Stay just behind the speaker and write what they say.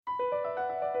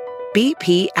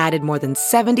BP added more than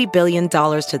 $70 billion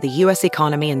to the U.S.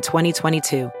 economy in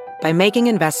 2022 by making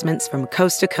investments from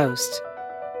coast to coast.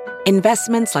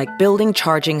 Investments like building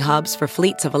charging hubs for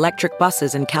fleets of electric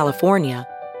buses in California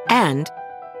and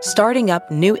starting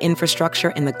up new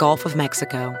infrastructure in the Gulf of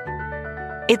Mexico.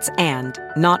 It's and,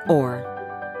 not or.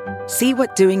 See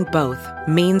what doing both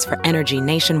means for energy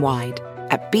nationwide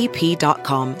at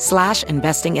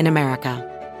bp.com/investing in America.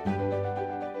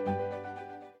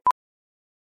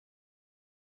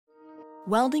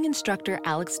 Welding instructor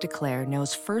Alex DeClaire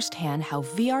knows firsthand how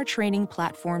VR training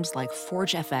platforms like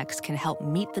ForgeFX can help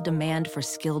meet the demand for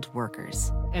skilled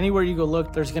workers. Anywhere you go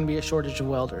look, there's going to be a shortage of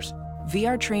welders.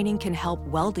 VR training can help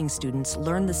welding students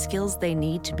learn the skills they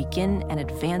need to begin and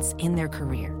advance in their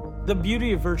career. The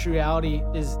beauty of virtual reality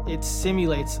is it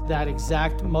simulates that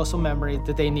exact muscle memory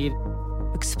that they need.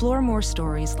 Explore more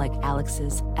stories like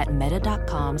Alex's at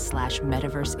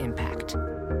meta.com/metaverseimpact.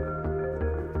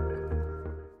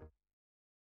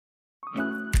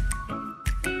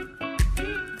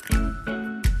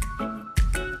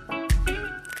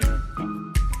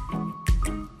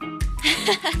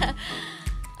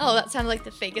 Oh, that sounded like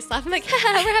the fakest laugh. I'm like, we're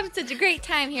having such a great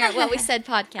time here at What We Said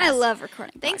podcast. I love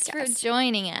recording Thanks podcasts. for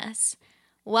joining us.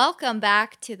 Welcome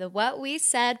back to the What We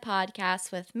Said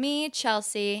podcast with me,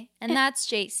 Chelsea, and that's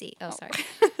JC. Oh, sorry.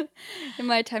 In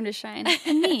my time to shine.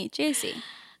 And me, JC.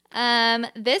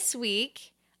 This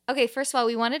week, okay, first of all,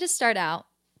 we wanted to start out,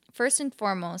 first and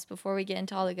foremost, before we get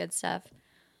into all the good stuff,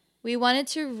 we wanted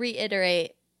to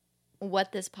reiterate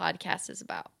what this podcast is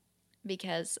about.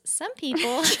 Because some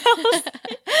people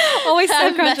always so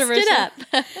have messed controversial. it up.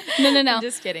 No. I'm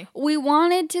just kidding. We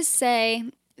wanted to say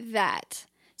that.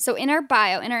 So in our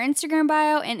bio, in our Instagram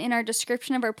bio, and in our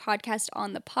description of our podcast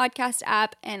on the podcast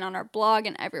app and on our blog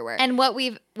and everywhere. And what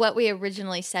we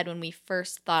originally said when we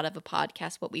first thought of a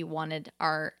podcast, what we wanted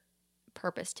our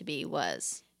purpose to be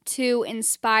was to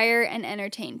inspire and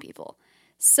entertain people.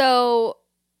 So,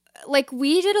 like,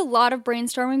 we did a lot of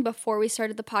brainstorming before we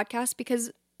started the podcast because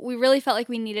we really felt like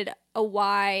we needed a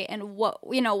why and what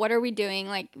are we doing?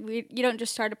 Like, you don't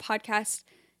just start a podcast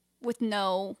with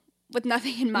nothing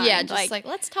in mind. Yeah, just like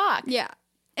let's talk. Yeah.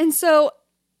 And so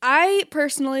I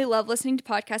personally love listening to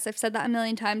podcasts. I've said that a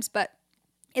million times, but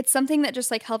it's something that just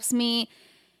like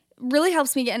really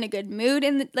helps me get in a good mood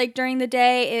during the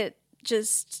day. It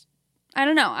just, I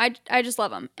don't know. I just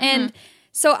love them. And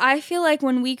so I feel like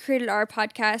when we created our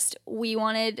podcast, we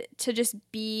wanted to just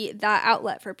be that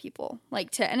outlet for people,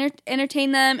 like to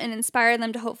entertain them and inspire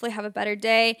them to hopefully have a better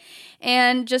day,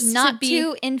 and just not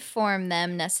to inform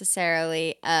them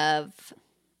necessarily of,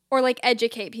 or like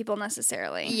educate people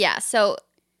necessarily. Yeah. So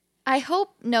I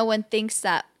hope no one thinks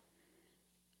that.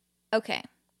 Okay.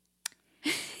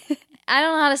 I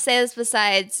don't know how to say this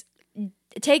besides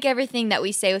take everything that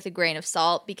we say with a grain of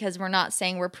salt, because we're not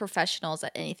saying we're professionals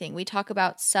at anything. We talk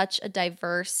about such a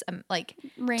diverse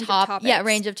range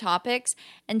of topics.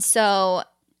 And so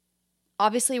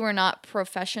obviously we're not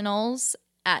professionals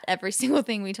at every single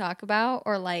thing we talk about,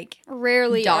 or like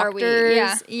rarely doctors.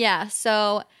 Are we. Yeah.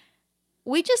 So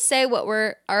we just say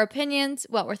our opinions,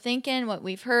 what we're thinking, what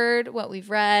we've heard, what we've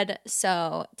read.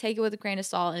 So take it with a grain of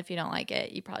salt. And if you don't like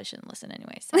it, you probably shouldn't listen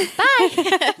anyway. So bye.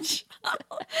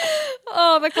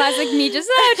 Oh, the classic me just,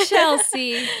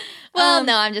 Chelsea. Well,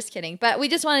 no, I'm just kidding. But we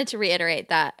just wanted to reiterate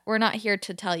that we're not here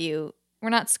to tell you, we're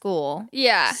not school.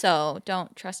 Yeah. So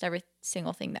don't trust every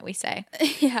single thing that we say.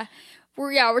 Yeah.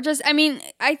 We're just, I mean,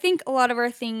 I think a lot of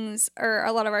our things, or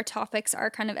a lot of our topics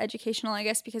are kind of educational, I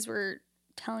guess, because we're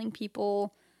telling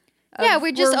people.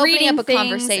 We're just opening up a things.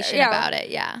 conversation about it.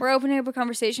 Yeah. We're opening up a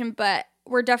conversation, but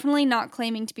we're definitely not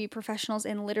claiming to be professionals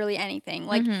in literally anything.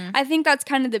 Like, I think that's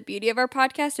kind of the beauty of our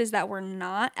podcast, is that we're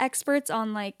not experts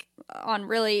on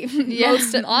really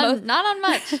not on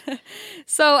much.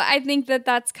 So I think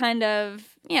that's kind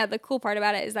of, the cool part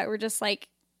about it, is that we're just like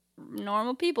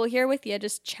normal people here with you,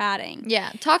 just chatting.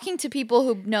 Yeah. Talking to people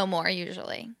who know more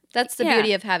usually. That's the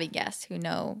beauty of having guests who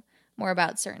know more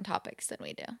about certain topics than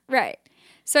we do. Right.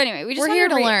 So anyway, we're here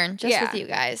to learn just with you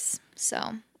guys.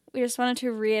 So we just wanted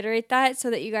to reiterate that so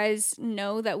that you guys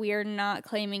know that we are not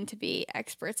claiming to be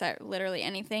experts at literally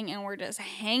anything, and we're just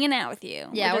hanging out with you.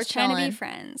 Yeah, we're just trying to be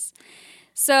friends.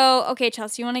 So, okay,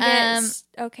 Chelsea, you want to get...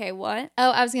 okay, what?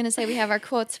 Oh, I was going to say we have our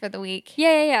quotes for the week.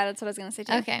 Yeah, that's what I was going to say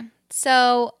too. Okay.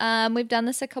 So, we've done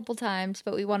this a couple times,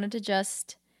 but we wanted to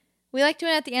just... We like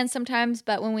doing it at the end sometimes,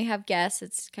 but when we have guests,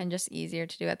 it's kind of just easier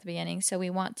to do at the beginning. So we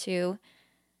want to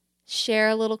share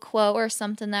a little quote or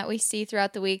something that we see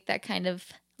throughout the week that kind of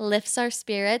lifts our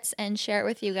spirits and share it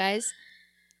with you guys.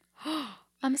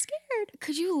 I'm scared.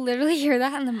 Could you literally hear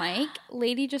that on the mic?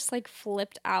 Lady just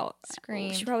flipped out.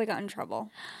 Screamed. She probably got in trouble.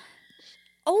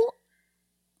 Oh,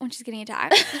 when she's getting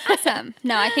attacked? Awesome.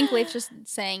 No, I think Leif's just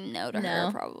saying no to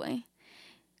her, probably.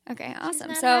 Okay, awesome.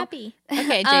 She's so not happy.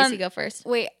 Okay, JC, go first.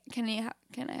 Wait, can I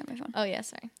have my phone? Oh, yeah,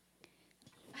 sorry.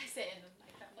 I say it in the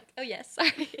mic. I'm like, oh, yes,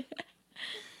 sorry.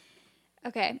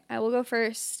 Okay, I will go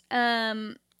first.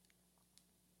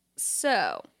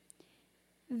 So,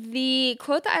 the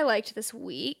quote that I liked this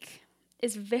week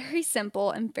is very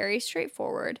simple and very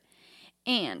straightforward.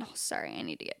 And, sorry, I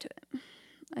need to get to it.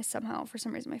 I somehow, for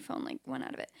some reason, my phone like went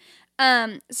out of it.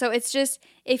 So it's just,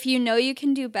 if you know you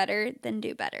can do better, then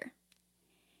do better.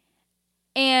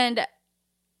 And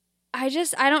I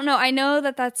don't know. I know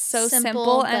that that's so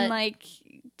simple and like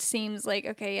seems like,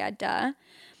 okay, yeah, duh.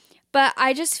 But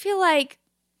I just feel like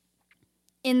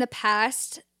in the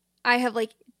past, I have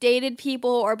like dated people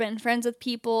or been friends with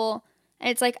people, and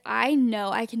it's like, I know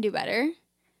I can do better,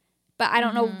 but I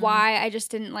don't know why I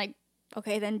just didn't like,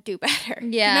 okay, then do better.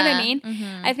 Yeah. You know what I mean?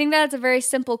 Mm-hmm. I think that's a very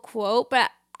simple quote,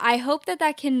 but I hope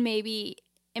that can maybe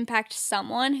impact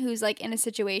someone who's like in a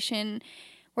situation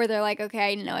where they're like,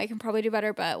 okay, I know I can probably do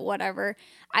better, but whatever.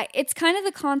 It's kind of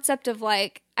the concept of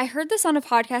like, I heard this on a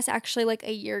podcast actually like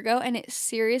a year ago, and it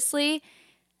seriously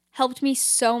helped me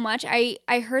so much. I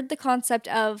heard the concept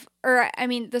of,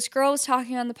 this girl was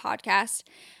talking on the podcast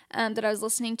that I was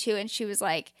listening to, and she was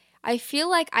like, I feel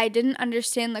like I didn't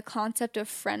understand the concept of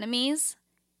frenemies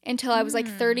until I was like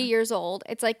 30 years old.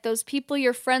 It's like those people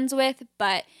you're friends with,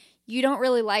 but you don't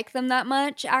really like them that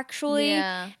much, actually.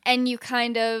 Yeah. And you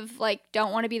kind of like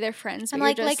don't want to be their friends. I'm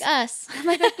like us. I'm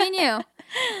like me and you.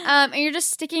 And you're just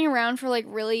sticking around for like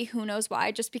really who knows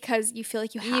why, just because you feel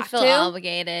like you have to. You feel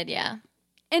obligated, yeah.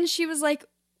 And she was like,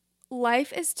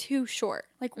 life is too short.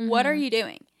 Like, what are you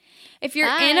doing? If you're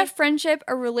in a friendship,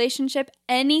 a relationship,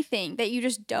 anything that you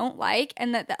just don't like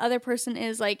and that the other person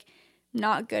is like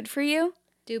not good for you,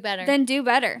 do better. Then do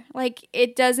better. Like,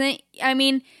 it doesn't,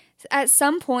 at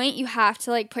some point you have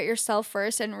to like put yourself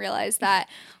first and realize that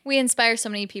we inspire so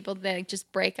many people to like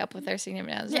just break up with their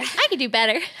significant others. Like, I could do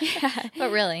better. Yeah.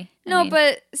 But really.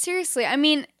 But seriously,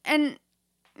 and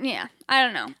yeah, I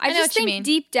don't know. I just think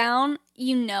deep down,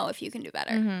 you know if you can do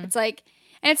better. Mm-hmm. It's like,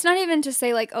 and it's not even to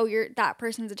say like, oh, that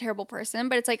person's a terrible person,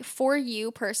 but it's like, for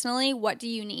you personally, what do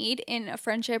you need in a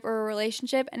friendship or a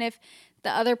relationship? And if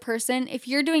the other person, if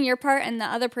you're doing your part and the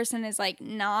other person is like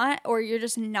not, or you're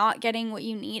just not getting what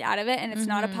you need out of it and it's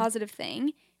not a positive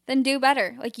thing, then do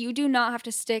better. Like, you do not have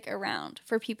to stick around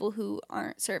for people who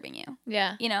aren't serving you.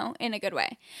 Yeah. You know, in a good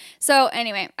way. So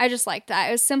anyway, I just liked that.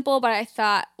 It was simple, but I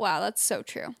thought, wow, that's so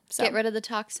true. So get rid of the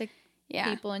toxic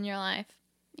people in your life.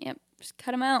 Yep. Just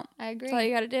cut them out. I agree. That's all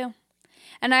you got to do.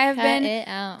 And I have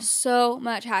been so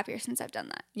much happier since I've done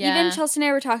that. Yeah. Even Chelsea and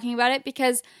I were talking about it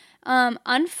because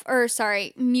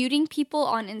muting people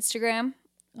on Instagram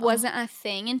wasn't a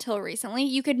thing until recently.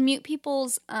 You could mute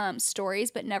people's stories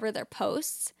but never their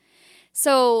posts.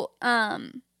 So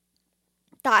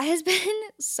that has been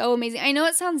so amazing. I know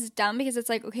it sounds dumb because it's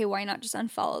like, okay, why not just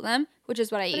unfollow them? Which is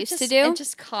what I used to do. It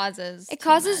just causes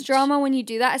drama when you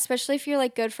do that, especially if you're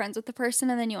like good friends with the person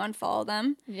and then you unfollow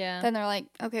them. Yeah. Then they're like,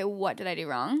 okay, what did I do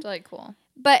wrong? They're like, cool.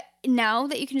 But now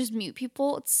that you can just mute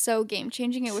people, it's so game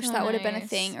changing. I wish that would have been a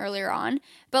thing earlier on.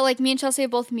 But like, me and Chelsea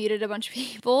have both muted a bunch of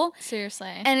people. Seriously.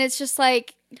 And it's just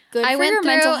like good for your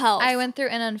mental health. I went through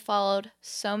and unfollowed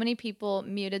so many people,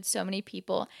 muted so many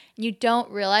people. And you don't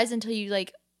realize until you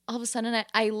like, all of a sudden,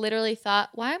 I literally thought,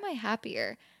 why am I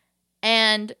happier?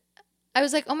 And I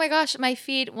was like, oh my gosh, my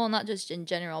feed, well, not just in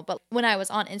general, but when I was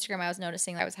on Instagram, I was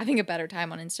noticing I was having a better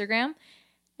time on Instagram.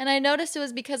 And I noticed it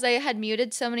was because I had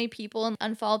muted so many people and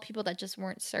unfollowed people that just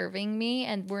weren't serving me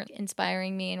and weren't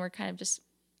inspiring me and were kind of just,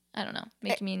 I don't know,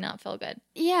 making me not feel good.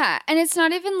 Yeah. And it's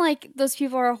not even like those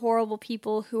people are horrible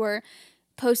people who are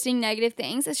posting negative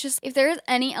things. It's just, if there is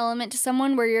any element to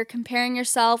someone where you're comparing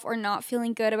yourself or not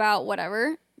feeling good about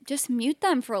whatever, just mute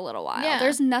them for a little while. Yeah.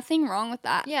 There's nothing wrong with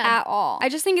that at all. I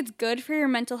just think it's good for your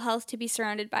mental health to be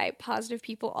surrounded by positive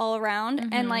people all around. Mm-hmm.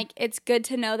 And like, it's good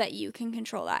to know that you can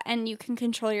control that and you can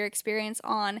control your experience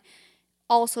on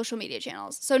all social media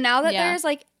channels. So now that there's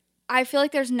like, I feel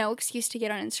like there's no excuse to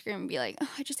get on Instagram and be like, oh,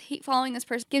 I just hate following this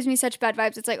person. It gives me such bad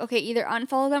vibes. It's like, okay, either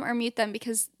unfollow them or mute them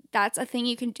because that's a thing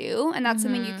you can do and that's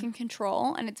something you can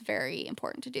control, and it's very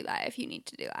important to do that if you need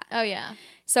to do that. Oh yeah.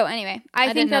 So anyway, I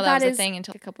think didn't know that was is a thing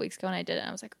until a couple weeks ago, and I did it and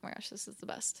I was like, oh my gosh, this is the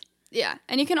best. Yeah.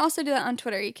 And you can also do that on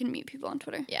Twitter. You can mute people on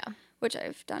Twitter. Yeah. Which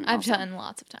I've done. I've done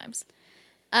lots of times.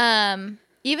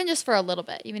 Even just for a little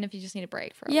bit, even if you just need a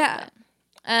break for a little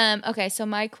bit. Okay, so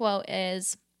my quote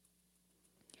is,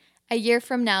 a year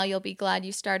from now, you'll be glad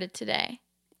you started today.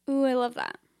 Ooh, I love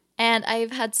that. And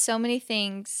I've had so many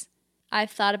things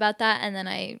I've thought about that, and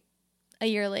then a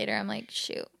year later, I'm like,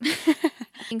 shoot.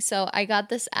 So I got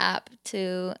this app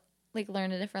to like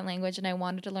learn a different language, and I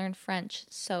wanted to learn French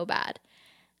so bad.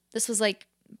 This was like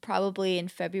probably in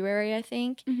February, I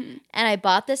think. Mm-hmm. And I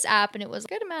bought this app, and it was a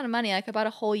good amount of money. Like I bought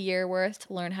a whole year worth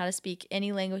to learn how to speak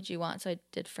any language you want. So I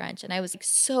did French, and I was like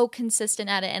so consistent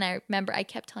at it. And I remember I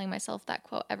kept telling myself that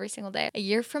quote every single day. A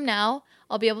year from now,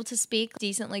 I'll be able to speak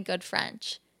decently good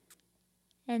French.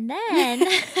 And then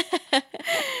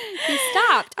You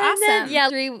stopped. Awesome. And then,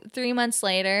 yeah, three months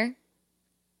later,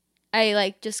 I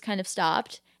like just kind of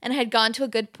stopped, and I had gone to a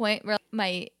good point where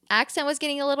my accent was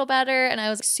getting a little better, and I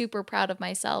was super proud of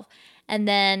myself. And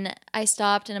then I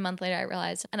stopped, and a month later I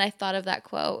realized, and I thought of that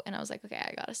quote, and I was like, okay,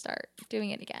 I gotta start doing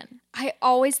it again. I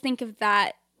always think of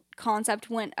that concept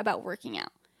when about working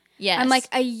out. Yes. I'm like,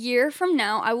 a year from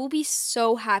now, I will be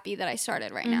so happy that I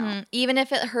started right now. Even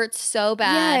if it hurts so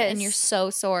bad and Yes. you're so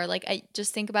sore, like I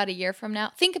just think about a year from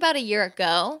now. Think about a year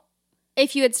ago.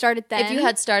 If you had started then. If you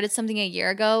had started something a year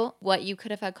ago, what you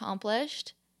could have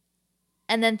accomplished,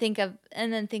 and then think of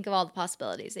all the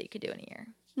possibilities that you could do in a year.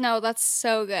 No, that's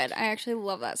so good. I actually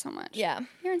love that so much. Yeah.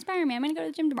 You're inspiring me. I'm going to go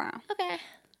to the gym tomorrow. Okay.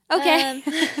 Okay.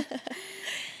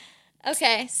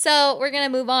 Okay, so we're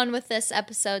going to move on with this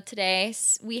episode today.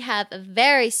 We have a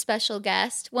very special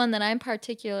guest, one that I'm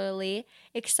particularly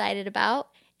excited about.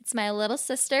 It's my little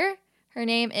sister. Her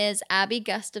name is Abbey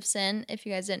Gustafson. If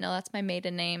you guys didn't know, that's my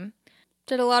maiden name.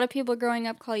 Did a lot of people growing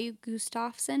up call you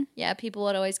Gustafson? Yeah, people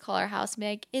would always call our house and be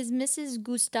like, is Mrs.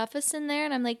 Gustafson there?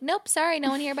 And I'm like, nope, sorry, no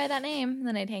one here by that name. And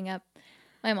then I'd hang up.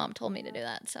 My mom told me to do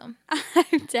that, so.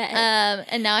 I'm dead.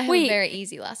 And now I have a very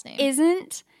easy last name.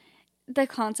 Isn't the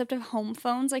concept of home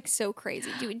phones like so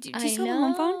crazy? Do you still have a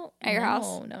home phone at your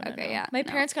house? No. Okay, yeah. My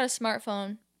parents got a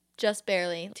smartphone just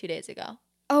barely 2 days ago.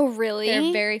 Oh, really?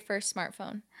 Their very first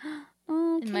smartphone.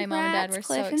 Oh, And my mom and dad were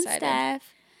Cliff so and excited.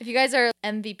 Steph. If you guys are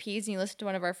MVPs and you listen to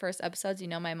one of our first episodes, you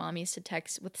know my mom used to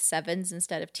text with 7s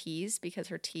instead of T's because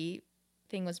her T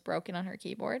thing was broken on her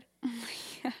keyboard. Oh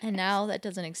my God. And now that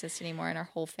doesn't exist anymore, and our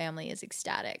whole family is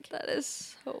ecstatic. That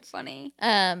is so funny.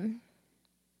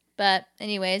 But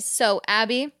anyways, so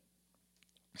Abbey,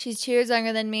 she's 2 years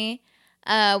younger than me.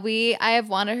 I have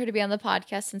wanted her to be on the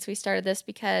podcast since we started this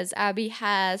because Abbey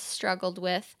has struggled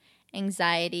with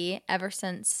anxiety ever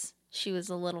since she was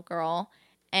a little girl,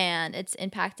 and it's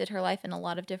impacted her life in a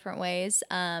lot of different ways.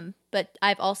 But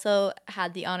I've also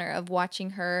had the honor of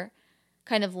watching her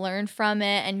kind of learn from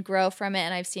it and grow from it,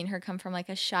 and I've seen her come from like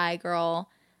a shy girl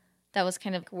that was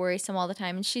kind of worrisome all the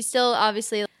time, and she still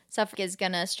obviously is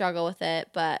gonna struggle with it,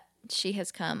 but she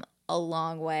has come a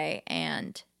long way,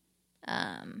 and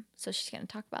so she's gonna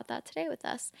talk about that today with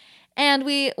us. And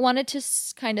we wanted to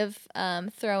kind of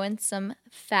throw in some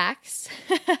facts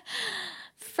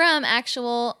from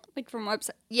actual, Like from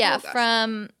website. yeah, Oh, gosh.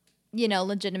 from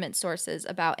legitimate sources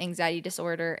about anxiety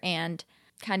disorder and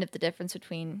kind of the difference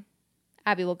between.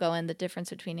 Abbey will go in the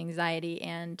difference between anxiety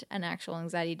and an actual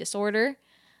anxiety disorder.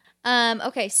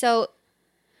 Okay, so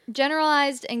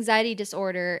generalized anxiety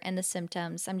disorder and the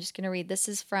symptoms. I'm just going to read. This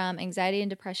is from Anxiety and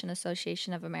Depression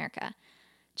Association of America.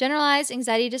 Generalized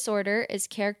anxiety disorder is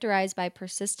characterized by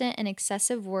persistent and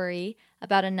excessive worry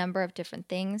about a number of different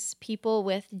things. People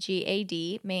with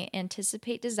GAD may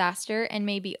anticipate disaster and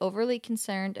may be overly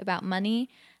concerned about money,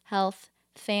 health,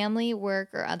 family, work,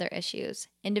 or other issues.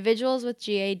 Individuals with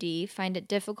GAD find it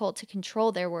difficult to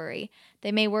control their worry.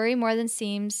 They may worry more than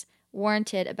seems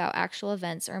warranted about actual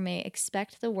events or may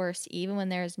expect the worst even when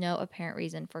there is no apparent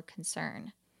reason for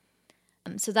concern.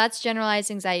 So that's generalized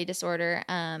anxiety disorder.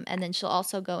 And then she'll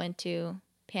also go into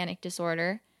panic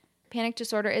disorder. Panic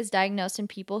disorder is diagnosed in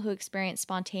people who experience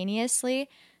spontaneous,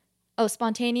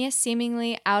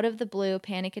 seemingly out of the blue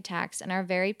panic attacks and are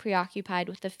very preoccupied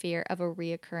with the fear of a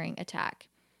reoccurring attack.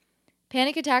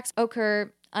 Panic attacks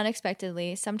occur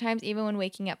unexpectedly, sometimes even when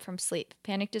waking up from sleep.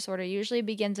 Panic disorder usually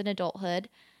begins in adulthood,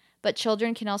 but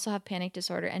children can also have panic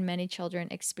disorder, and many children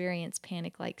experience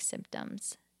panic-like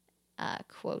symptoms.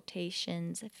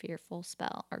 Quotations, fearful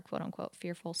spell, or quote-unquote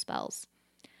fearful spells.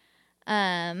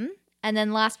 And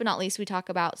then last but not least, we talk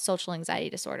about social anxiety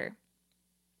disorder.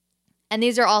 And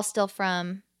these are all still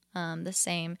from the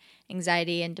same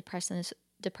Anxiety and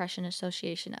Depression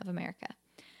Association of America.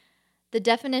 The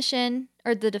definition,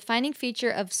 or the defining feature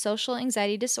of social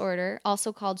anxiety disorder,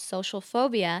 also called social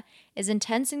phobia, is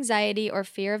intense anxiety or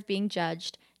fear of being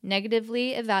judged,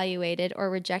 negatively evaluated, or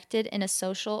rejected in a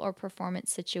social or performance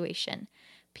situation.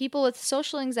 People with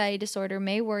social anxiety disorder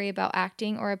may worry about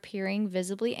acting or appearing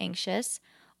visibly anxious,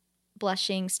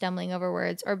 blushing, stumbling over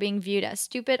words, or being viewed as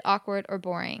stupid, awkward, or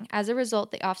boring. As a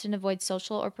result, they often avoid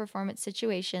social or performance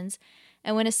situations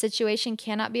And when a situation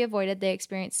cannot be avoided, they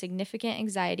experience significant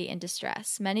anxiety and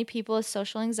distress. Many people with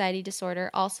social anxiety disorder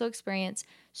also experience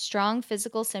strong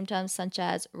physical symptoms such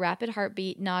as rapid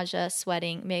heartbeat, nausea,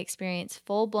 sweating, may experience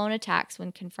full-blown attacks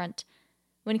when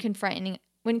confronting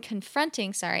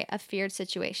a feared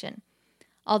situation.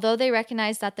 Although they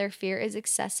recognize that their fear is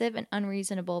excessive and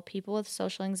unreasonable, people with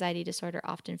social anxiety disorder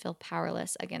often feel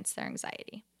powerless against their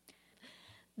anxiety.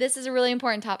 This is a really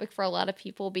important topic for a lot of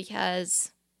people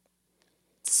because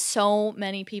so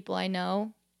many people I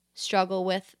know struggle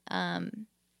with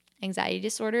anxiety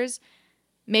disorders.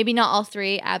 Maybe not all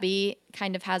three. Abbey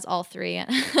kind of has all three,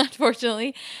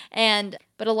 unfortunately.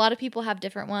 But a lot of people have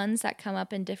different ones that come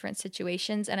up in different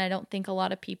situations, and I don't think a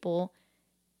lot of people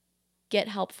get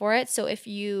help for it. So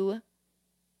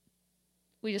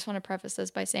we just want to preface this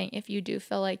by saying if you do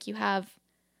feel like you have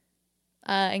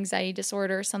anxiety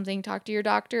disorder or something, talk to your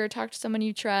doctor, talk to someone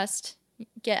you trust,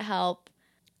 get help.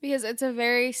 Because it's a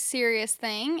very serious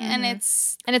thing, Mm-hmm.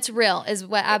 and it's real, is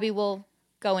what Abbey will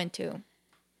go into.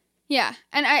 Yeah,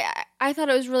 and I thought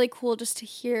it was really cool just to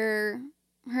hear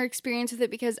her experience with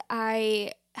it because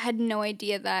I had no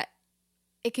idea that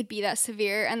it could be that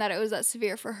severe and that it was that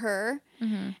severe for her.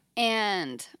 Mm-hmm.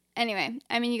 And anyway,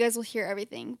 I mean, you guys will hear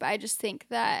everything, but I just think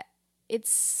that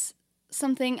it's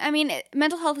something, I mean,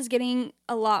 mental health is getting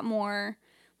a lot more,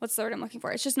 what's the word I'm looking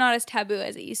for? It's just not as taboo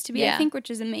as it used to be, Yeah. I think,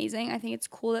 which is amazing. I think it's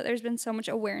cool that there's been so much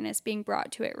awareness being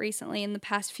brought to it recently in the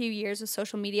past few years with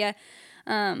social media.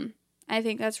 I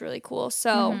think that's really cool.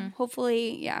 So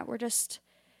hopefully, yeah, we're just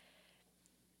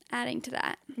adding to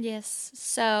that. Yes.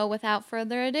 So without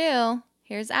further ado,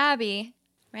 here's Abbey.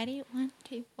 Ready? 1,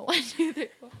 2, 3,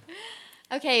 4.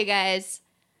 Okay, you guys.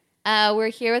 We're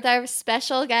here with our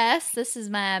special guest. This is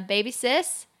my baby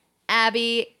sis,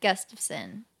 Abbey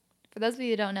Gustafson. For those of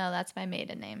you who don't know, that's my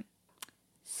maiden name.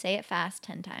 Say it fast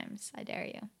 10 times. I dare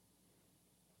you.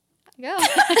 Go.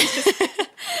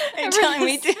 Are you telling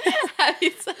me to?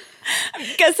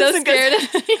 I'm so scared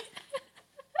of me.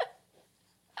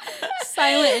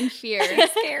 Silent in fear.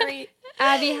 Scary.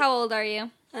 Abbey, how old are you?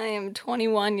 I am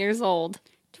 21 years old.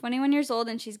 21 years old,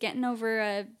 and she's getting over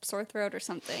a sore throat or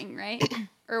something, right?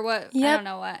 Or what? I Yep. don't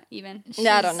know what, even.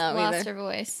 No, I don't know lost either. her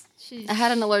voice. I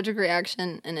had an allergic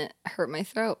reaction and it hurt my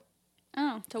throat.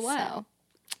 Oh, to what? So,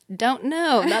 don't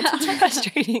know. That's what's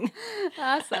frustrating.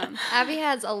 Awesome. Abby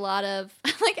has a lot of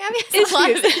Abby has a lot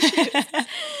of issues.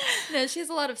 No, she has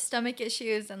a lot of stomach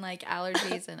issues and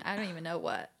allergies and I don't even know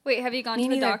what. Wait, have you gone Me to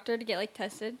the neither. doctor to get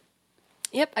tested?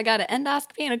 Yep, I got an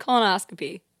endoscopy and a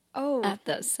colonoscopy Oh. at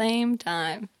the same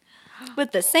time.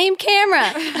 With the same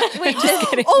camera. Wait, Just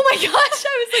kidding. Oh my gosh,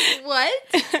 I was like,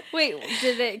 what? wait,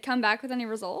 did it come back with any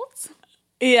results?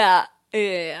 Yeah.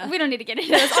 We don't need to get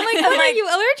into this. I'm like, what are you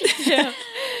allergic to?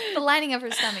 The lining of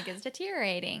her stomach is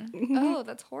deteriorating. Oh,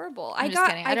 that's horrible. I'm just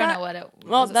kidding. I don't know what it was.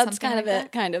 Well, it that's something kind of like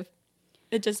it, kind of.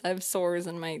 It just, I have sores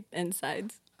in my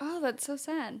insides. Oh, that's so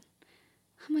sad.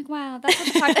 I'm like, wow, that's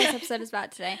what the podcast episode is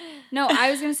about today. No, I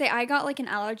was going to say I got an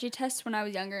allergy test when I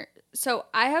was younger. So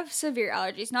I have severe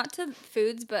allergies, not to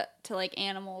foods, but to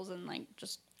animals and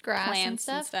just Grass and plants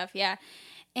and stuff? stuff. Yeah.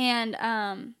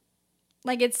 And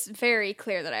it's very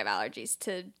clear that I have allergies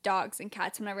to dogs and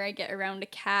cats. Whenever I get around a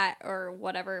cat or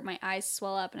whatever, my eyes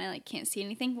swell up and I can't see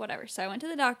anything, whatever. So I went to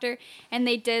the doctor and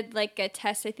they did a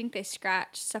test. I think they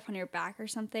scratched stuff on your back or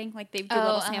something. They do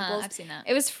little samples. I've seen that.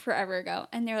 It was forever ago.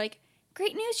 And they're like,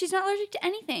 great news, she's not allergic to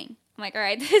anything. I'm like, all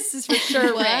right, this is for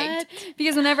sure rigged.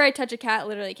 Because whenever I touch a cat, I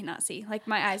literally cannot see.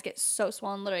 My eyes get so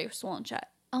swollen, literally swollen shut.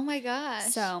 Oh my gosh.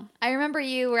 So I remember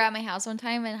you were at my house one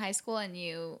time in high school and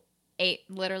you ate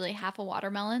literally half a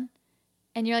watermelon.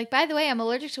 And you're like, by the way, I'm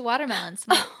allergic to watermelons.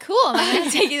 I'm like, cool. I'm going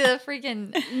to take you to the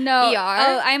freaking no, ER.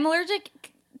 oh, I'm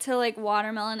allergic to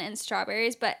watermelon and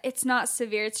strawberries, but it's not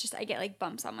severe. It's just I get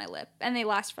bumps on my lip, and they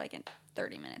last for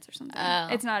 30 minutes or something. Oh.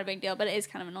 It's not a big deal, but it is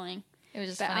kind of annoying. It was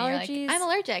just But funny. You're allergies- like, I'm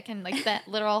allergic. And that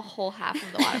literal whole half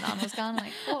of the watermelon was gone. I'm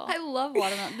like, cool. I love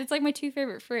watermelon. It's my 2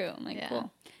 favorite fruit. I'm like, Yeah.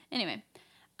 cool. Anyway,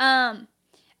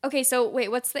 okay, so wait,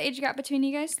 what's the age gap between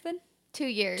you guys then? 2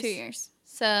 years. 2 years.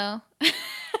 So,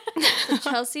 So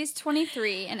Chelsea's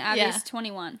 23 and Abby's Yeah.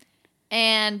 21.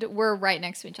 and we're right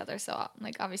next to each other. So,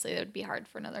 obviously, it would be hard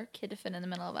for another kid to fit in the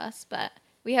middle of us. But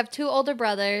we have 2 older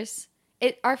brothers.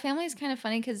 Our family is kind of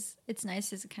funny because it's nice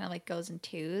because it kind of goes in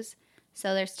twos.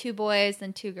 So there's 2 boys,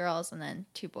 then 2 girls, and then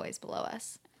 2 boys below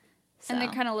us. So, And they're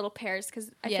kind of little pairs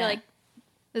because I feel like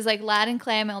there's Lad and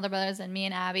Clay, my older brothers, and me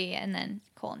and Abby, and then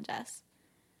Cole and Jess.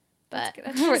 But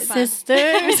that's we're fun.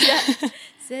 Sisters.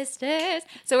 sisters.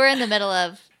 So we're in the middle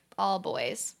of all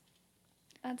boys.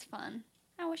 That's fun.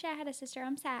 I wish I had a sister.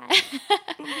 I'm sad.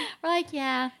 We're like,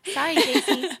 yeah, sorry,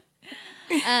 Casey.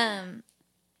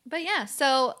 But yeah,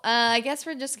 so I guess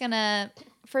we're just gonna,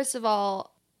 first of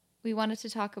all, we wanted to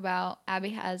talk about Abby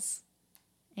has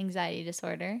anxiety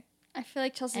disorder. I feel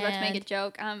like Chelsea's about to make a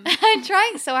joke. I'm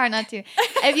trying so hard not to.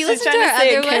 If you listen to trying our to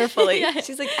say other it carefully. one,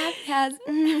 She's like, Abby has.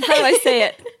 How do I say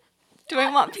it? Do I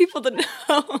want people to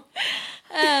know?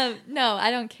 no,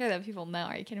 I don't care that people know.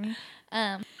 Are you kidding me?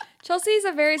 Chelsea's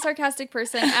a very sarcastic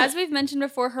person. As we've mentioned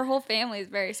before, her whole family is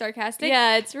very sarcastic.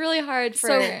 Yeah, it's really hard for.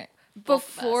 So both of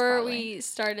us, before probably. we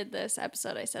started this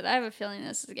episode, I said, I have a feeling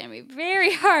this is going to be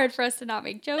very hard for us to not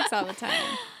make jokes all the time.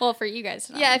 Well, for you guys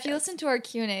to not Yeah, make if you jokes. listen to our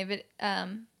Q&A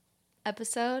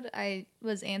episode, I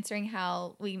was answering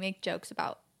how we make jokes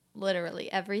about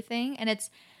literally everything, and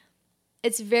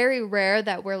it's very rare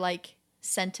that we're like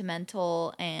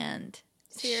sentimental and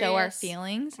show our Serious.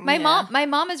 feelings. Yeah. My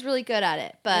mom is really good at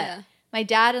it, but Yeah. my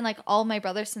dad and like all my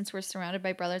brothers, since we're surrounded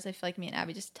by brothers, I feel like me and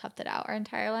Abby just toughed it out our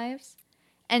entire lives,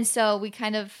 and so we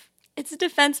kind of It's a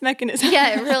defense mechanism.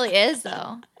 yeah, it really is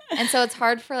though, and so it's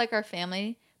hard for like our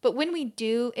family. But when we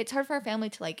do, it's hard for our family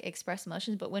to like express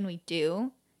emotions. But when we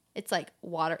do, it's like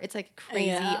water. It's like crazy,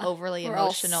 Yeah. overly We're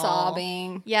emotional. all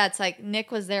sobbing. Yeah, it's like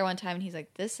Nick was there one time and he's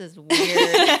like, "This is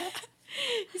weird."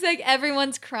 He's like,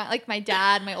 everyone's crying. Like my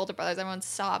dad, my older brothers, everyone's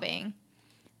sobbing.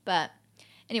 But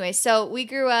anyway, so we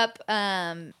grew up.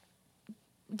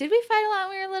 Did we fight a lot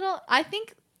when we were little?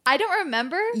 I don't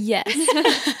remember. Yes.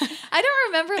 I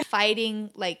don't remember fighting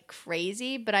like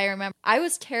crazy, but I remember I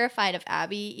was terrified of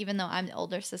Abby, even though I'm the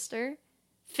older sister.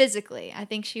 Physically, I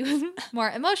think she was more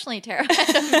emotionally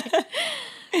terrified of me.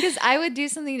 Because I would do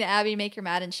something to Abby to make her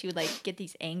mad, and she would like get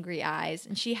these angry eyes.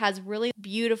 And she has really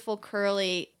beautiful,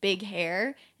 curly, big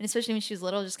hair, and especially when she was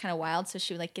little, just kind of wild. So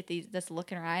she would like get this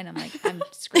look in her eye, and I'm like, I'm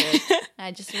screwed. And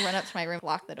I just run up to my room,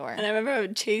 lock the door. And I remember I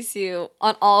would chase you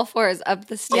on all fours up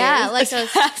the stairs. Yeah, like as a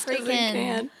fast as I freaking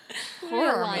can.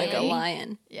 horror Like a movie.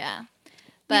 lion. Yeah, You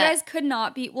but guys could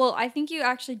not be, well, I think you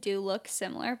actually do look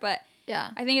similar, but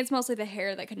yeah. I think it's mostly the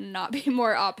hair that could not be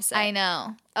more opposite. I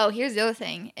know. Oh, here's the other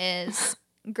thing is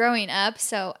growing up.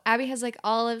 So Abby has like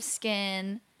olive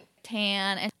skin,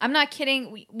 tan, and I'm not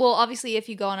kidding. Well, obviously, if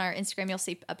you go on our Instagram, you'll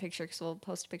see a picture because we'll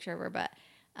post a picture of her. But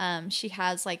she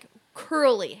has like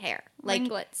curly hair, like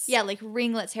Ringlets. Yeah, like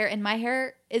ringlets hair, and my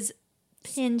hair is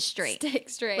pin straight, Stick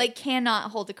straight. like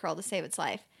cannot hold a curl to save its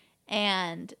life.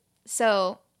 And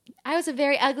so I was a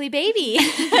very ugly baby,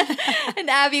 and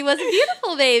Abby was a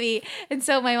beautiful baby. And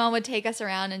so my mom would take us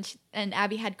around, and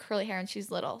Abby had curly hair, and she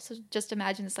was little. So just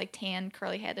imagine this like tan,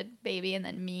 curly-headed baby, and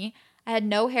then me. I had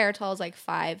no hair till I was like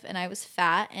 5, and I was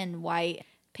fat and white,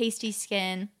 pasty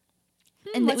skin.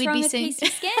 And what's we'd wrong be with sitting, pasty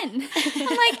skin?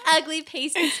 I'm like ugly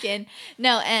pasty skin.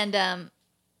 No, and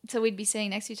so we'd be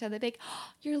sitting next to each other, be like, oh,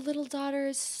 your little daughter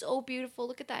is so beautiful.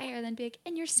 Look at that hair. And then be like,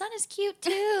 and your son is cute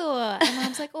too. And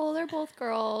mom's like, oh, they're both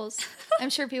girls.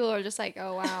 I'm sure people are just like,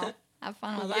 oh, wow, have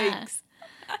fun with that.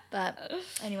 But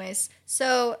anyways,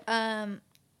 so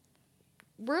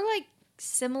we're like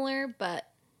similar, but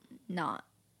not.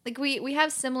 Like we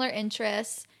have similar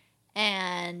interests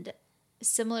and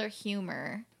similar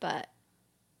humor, but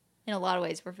in a lot of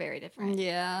ways we're very different.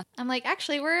 Yeah. I'm like,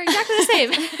 actually, we're exactly the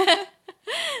same.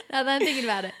 Now that I'm thinking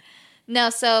about it. No,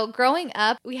 so growing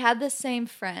up, we had the same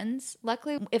friends.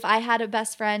 Luckily, if I had a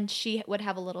best friend, she would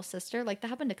have a little sister. Like, that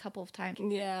happened a couple of times.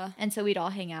 Yeah. And so we'd all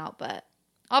hang out. But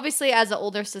obviously, as an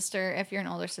older sister, if you're an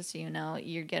older sister, you know,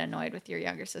 you get annoyed with your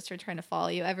younger sister trying to follow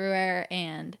you everywhere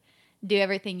and do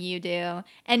everything you do.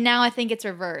 And now I think it's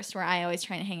reversed, where I always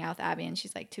try to hang out with Abby, and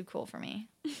she's, like, too cool for me.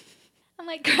 I'm,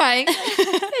 like, crying.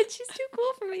 She's too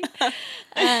cool for me.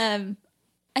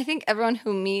 I think everyone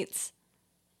who meets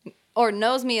or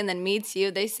knows me and then meets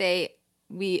you, they say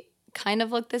we kind of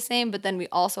look the same, but then we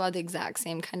also have the exact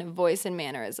same kind of voice and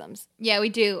mannerisms. Yeah, we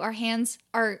do. Our hands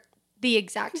are the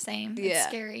exact same. Yeah. It's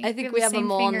scary. I think we have the a same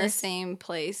mole in the fingers. same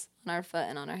place on our foot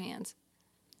and on our hands.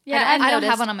 Yeah, I've I don't noticed-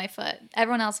 have one on my foot.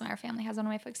 Everyone else in our family has one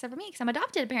on my foot except for me because I'm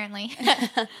adopted, apparently.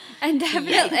 And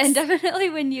definitely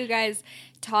when you guys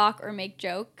talk or make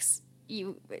jokes,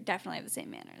 you definitely have the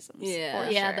same mannerisms. Yeah.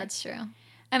 for Yeah, sure. that's true.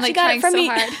 I'm She like got trying it from so me.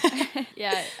 hard.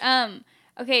 Yeah.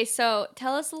 Okay, so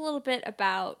tell us a little bit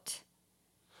about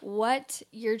what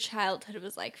your childhood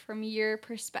was like from your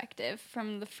perspective,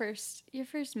 from your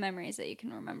first memories that you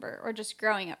can remember, or just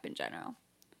growing up in general.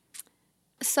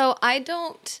 So I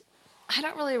don't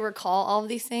really recall all of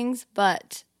these things,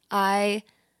 but I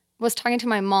was talking to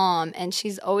my mom, and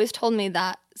she's always told me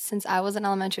that since I was in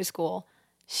elementary school,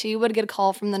 she would get a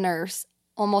call from the nurse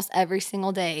almost every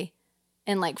single day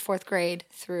in like 4th grade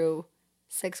through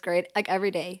 6th grade, like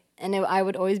every day. And I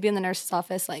would always be in the nurse's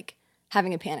office like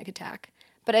having a panic attack.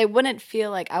 but I wouldn't feel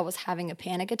like I was having a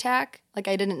panic attack. Like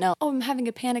I didn't know, oh, I'm having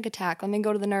a panic attack. Let me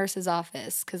go to the nurse's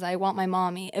office because I want my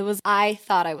mommy. It was, I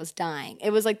thought I was dying.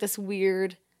 It was like this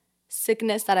weird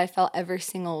sickness that I felt every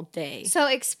single day. So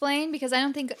explain, because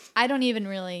I don't even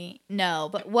really know,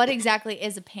 but what exactly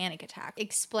is a panic attack?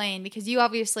 Explain, because you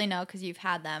obviously know because you've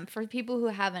had them. For people who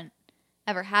haven't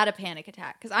ever had a panic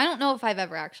attack, because I don't know if I've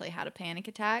ever actually had a panic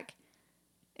attack.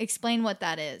 Explain what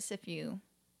that is if you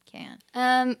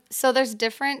can. So there's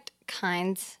different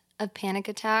kinds of panic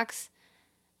attacks.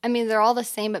 I mean, they're all the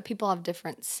same, but people have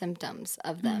different symptoms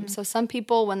of them. So some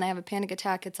people, when they have a panic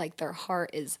attack, it's like their heart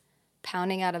is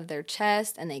pounding out of their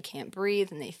chest and they can't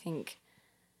breathe and they think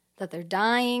that they're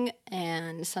dying,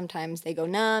 and sometimes they go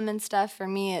numb and stuff. For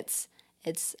me, it's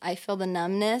I feel the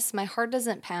numbness. My heart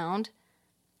doesn't pound.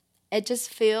 It just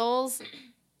feels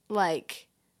like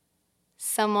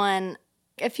someone,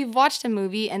 if you've watched a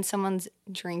movie and someone's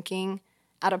drinking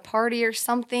at a party or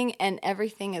something and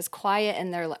everything is quiet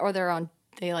and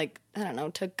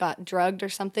got drugged or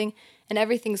something and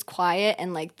everything's quiet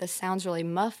and like the sound's really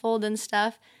muffled and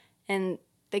stuff, and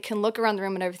they can look around the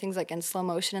room and everything's like in slow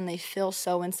motion and they feel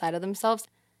so inside of themselves.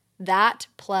 That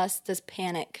plus this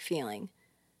panic feeling.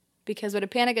 Because what a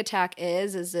panic attack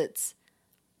is it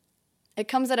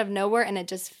comes out of nowhere and it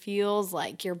just feels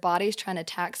like your body's trying to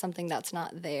attack something that's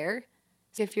not there.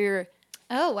 So if you're,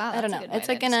 Oh, wow. I don't know. It's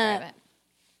like in a,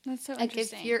 That's so like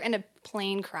interesting. if you're in a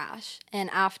plane crash and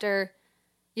after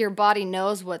your body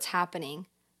knows what's happening,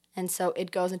 and so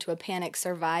it goes into a panic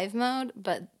survive mode.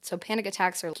 But so panic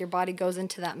attacks are like your body goes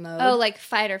into that mode. Oh, like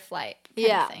fight or flight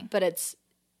kind of thing.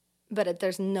 But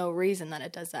there's no reason that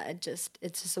it does that.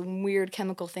 It's just a weird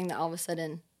chemical thing that all of a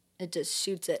sudden it just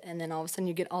shoots it, and then all of a sudden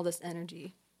you get all this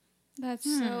energy. That's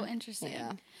so interesting.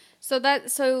 Yeah.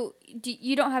 So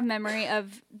you don't have memory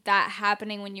of that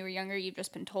happening when you were younger? You've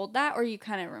just been told that, or you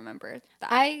kind of remember that?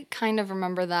 I kind of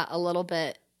remember that a little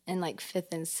bit in like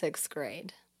 5th and 6th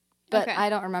grade. But Okay. I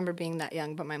don't remember being that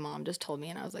young, but my mom just told me,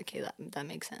 and I was like, hey, that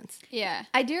makes sense. Yeah.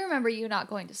 I do remember you not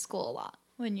going to school a lot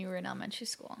when you were in elementary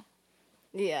school.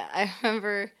 Yeah, I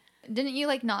remember. Didn't you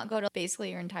like not go to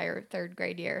basically your entire 3rd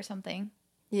grade year or something?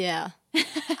 Yeah.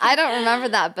 I don't remember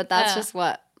that, but that's Oh. just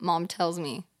what mom tells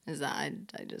me, is that I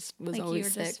just was Like you always were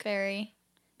sick. just very,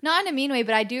 not in a mean way,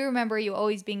 but I do remember you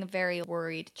always being a very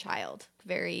worried child.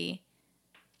 Very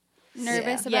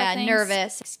Nervous about yeah, things?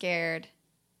 nervous, scared.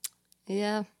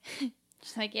 Yeah.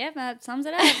 Just like, yeah, that sums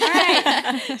it up. All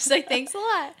right. She's like, thanks a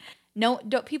lot. No,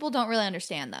 people don't really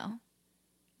understand though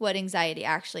what anxiety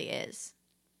actually is,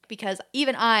 because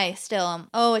even I still am.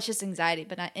 Oh, it's just anxiety,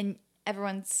 but in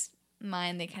everyone's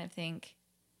mind they kind of think,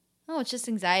 oh, it's just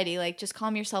anxiety. Like, just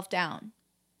calm yourself down.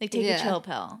 Like, take a Yeah. chill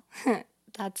pill.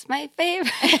 That's my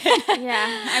favorite.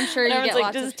 Yeah, I'm sure you Everyone's get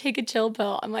like, lots just take a chill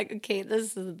pill. I'm like, okay,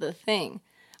 this is the thing.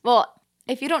 Well,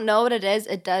 if you don't know what it is,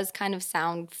 it does kind of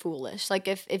sound foolish. Like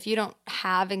if you don't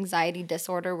have anxiety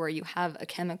disorder where you have a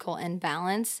chemical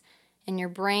imbalance in your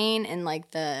brain and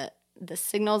like the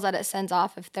signals that it sends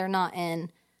off, if they're not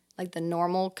in like the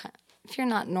normal, if you're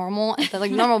not normal, if they're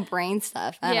like normal brain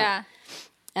stuff. Yeah.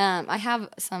 I have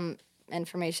some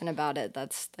information about it.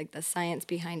 That's like the science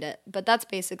behind it. But that's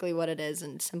basically what it is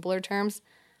in simpler terms.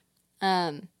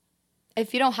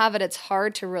 If you don't have it, it's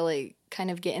hard to really kind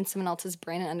of get in someone else's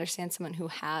brain and understand someone who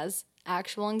has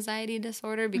actual anxiety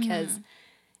disorder, because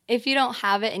if you don't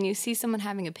have it and you see someone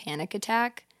having a panic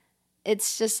attack,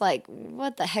 it's just like,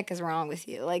 what the heck is wrong with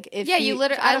you? Like, if Yeah,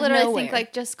 I literally think nowhere.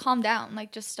 like, just calm down.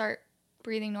 Like, just start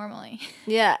breathing normally.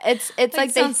 Yeah, it's like they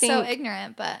sounds think so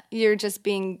ignorant, but you're just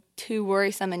being too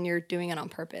worrisome and you're doing it on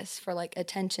purpose for like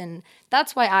attention.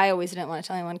 That's why I always didn't want to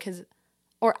tell anyone,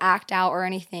 or act out or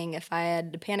anything. If I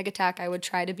had a panic attack, I would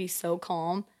try to be so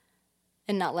calm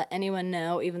and not let anyone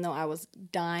know, even though I was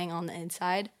dying on the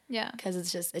inside. yeah. Because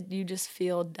it's just, you just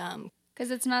feel dumb. Because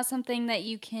it's not something that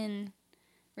you can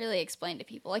really explain to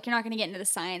people. Like, you're not going to get into the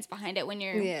science behind it when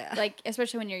you're, like,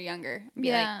 especially when you're younger. Be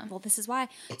Yeah. like, well, this is why.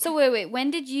 So, wait.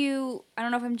 When did you, I don't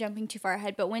know if I'm jumping too far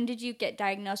ahead, but when did you get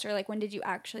diagnosed, or, like, when did you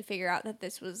actually figure out that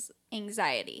this was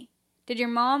anxiety? Did your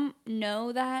mom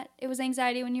know that it was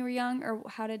anxiety when you were young, or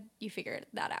how did you figure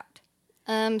that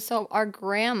out? So our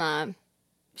grandma,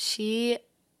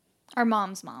 Our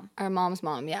mom's mom. our mom's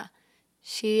mom, yeah,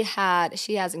 she has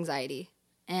anxiety,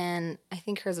 and I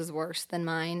think hers is worse than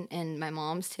mine and my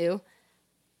mom's too.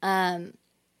 And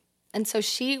so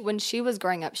when she was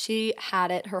growing up, she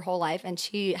had it her whole life, and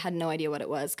she had no idea what it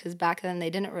was, because back then they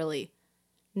didn't really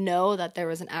know that there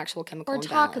was an actual chemical Or imbalance.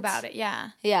 talk about it, yeah.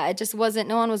 Yeah, it just wasn't,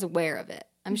 no one was aware of it.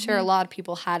 I'm sure a lot of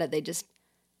people had it, they just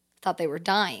thought they were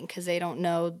dying because they don't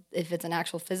know if it's an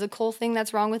actual physical thing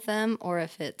that's wrong with them, or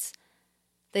if it's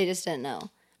They just didn't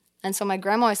know. And so my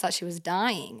grandma always thought she was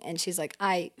dying. And she's like,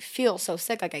 I feel so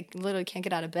sick. Like, I literally can't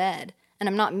get out of bed. And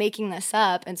I'm not making this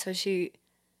up. And so she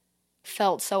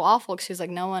felt so awful because she was like,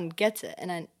 no one gets it. And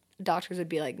then doctors would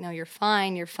be like, no, you're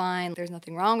fine. You're fine. There's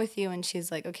nothing wrong with you. And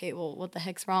she's like, okay, well, what the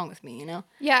heck's wrong with me, you know?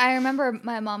 Yeah, I remember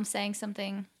my mom saying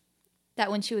something that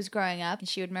when she was growing up, and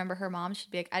she would remember her mom,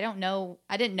 she'd be like, I didn't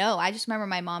know. I just remember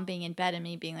my mom being in bed and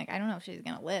me being like, I don't know if she's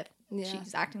going to live. Yeah.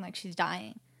 She's acting like she's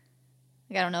dying.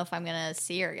 Like, I don't know if I'm going to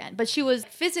see her again. But she was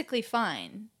physically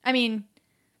fine. I mean,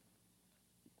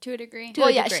 to a degree.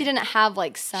 Well, yeah, she didn't have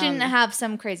like she didn't have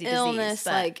some crazy illness. disease.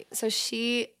 But Like, so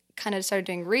she kind of started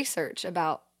doing research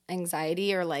about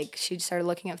anxiety, or like she started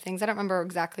looking up things. I don't remember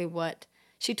exactly what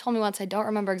she told me once. I don't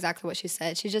remember exactly what she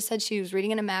said. She just said she was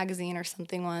reading in a magazine or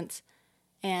something once,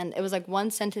 and it was like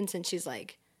one sentence, and she's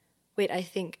like, wait, I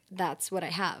think that's what I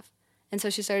have. And so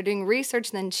she started doing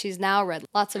research, and then she's now read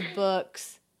lots of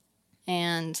books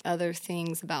and other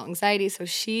things about anxiety. So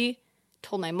she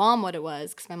told my mom what it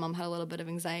was, because my mom had a little bit of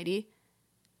anxiety.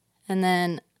 And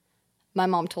then my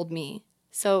mom told me.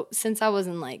 So since I was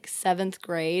in like 7th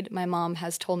grade, my mom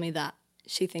has told me that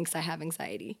she thinks I have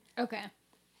anxiety. Okay.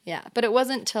 Yeah, but it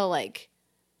wasn't till like,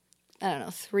 I don't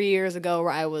know, 3 years ago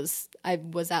where I was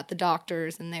at the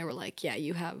doctor's and they were like, yeah,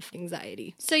 you have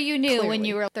anxiety. So you knew when Clearly.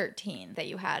 you were 13 that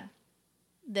you had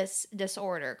this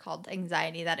disorder called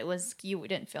anxiety, that you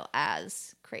didn't feel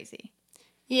as crazy.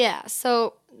 Yeah,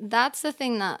 so that's the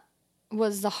thing that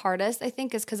was the hardest, I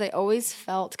think, is because I always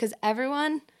felt, because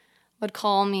everyone would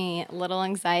call me little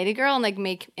anxiety girl and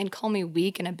like call me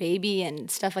weak and a baby and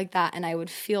stuff like that, and I would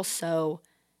feel so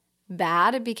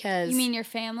bad because... You mean your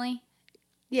family?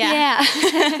 Yeah.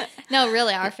 No,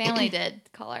 really, our family did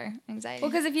call her anxiety. Well,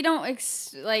 because if you don't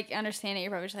understand it, you're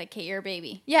probably just like, Kate, you're a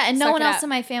baby. Yeah, and no Suck one it else up. in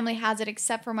my family has it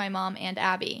except for my mom and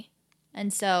Abbey.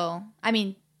 And so, I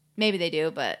mean, maybe they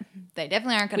do, but they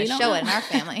definitely aren't going to show it in our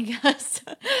family because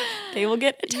They will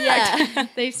get attacked. yeah,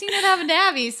 they've seen it happen to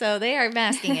Abbey, so they are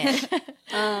masking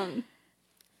it.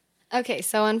 Okay,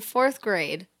 so in 4th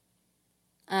grade,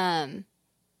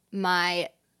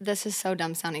 this is so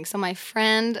dumb sounding. So my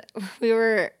friend, we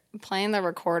were playing the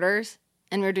recorders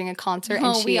and we were doing a concert.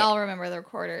 Oh, we all remember the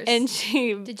recorders. And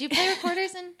she... Did you play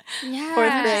recorders in Yeah.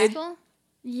 4th grade. school?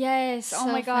 Yes. Oh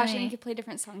So my gosh. funny. And you could play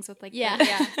different songs with like... Yeah,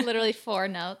 Yeah. literally 4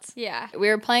 notes. Yeah. We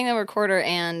were playing the recorder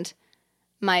and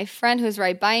my friend who's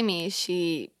right by me,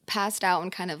 she passed out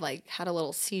and kind of like had a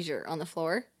little seizure on the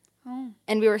floor. Oh.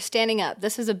 And we were standing up.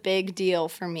 This was a big deal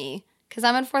for me because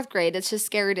I'm in 4th grade. It's just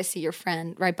scary to see your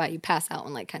friend right by you pass out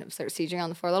and like kind of start seizuring on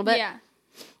the floor a little bit. Yeah.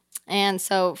 And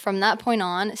so from that point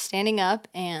on, standing up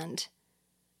and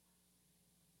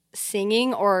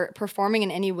singing or performing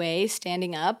in any way,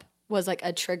 standing up was like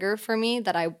a trigger for me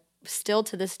that I still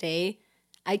to this day,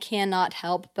 I cannot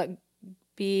help but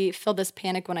feel this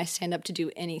panic when I stand up to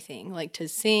do anything, like to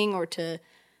sing or to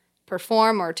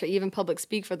perform or to even public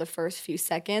speak for the first few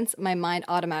seconds. My mind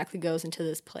automatically goes into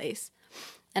this place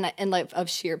and like of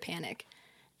sheer panic.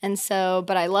 And so,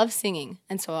 but I love singing.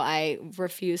 And so I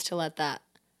refuse to let that,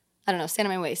 I don't know, stand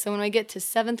in my way. So when I get to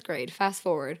 7th grade, fast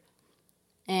forward,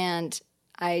 and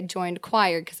I joined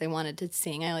choir because I wanted to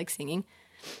sing. I like singing.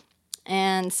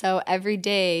 And so every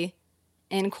day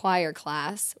in choir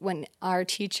class, when our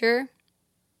teacher,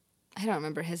 I don't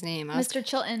remember his name. Mr.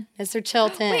 Chilton. Mr.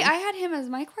 Chilton. Wait, I had him as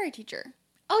my choir teacher.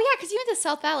 Oh, yeah, because you went to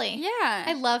South Valley. Yeah.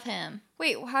 I love him.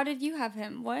 Wait, how did you have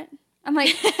him? What? I'm like,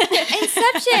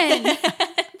 Inception.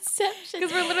 Inception.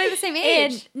 Because we're literally the same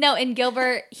age. In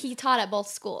Gilbert, he taught at both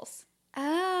schools.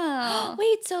 Oh.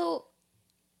 Wait, so,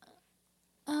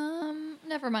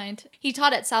 never mind. He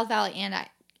taught at South Valley and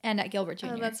at Gilbert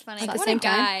Junior. Oh, that's funny. At the What same a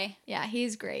time? guy. Yeah,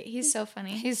 he's great. He's so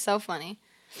funny. He's so funny.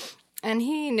 And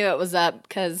he knew it was up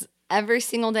because every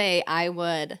single day I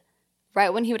would, right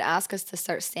when he would ask us to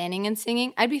start standing and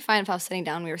singing, I'd be fine if I was sitting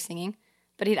down and we were singing,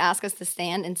 but he'd ask us to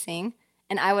stand and sing,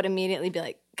 and I would immediately be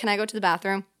like, can I go to the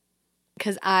bathroom?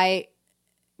 Because I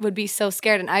would be so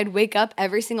scared, and I'd wake up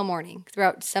every single morning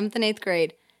throughout 7th and 8th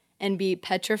grade and be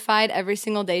petrified every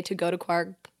single day to go to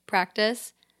choir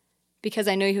practice because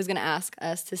I knew he was going to ask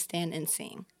us to stand and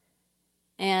sing.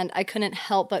 And I couldn't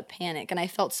help but panic, and I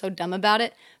felt so dumb about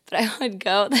it. But I would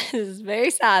go, this is very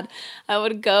sad, I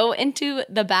would go into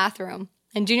the bathroom,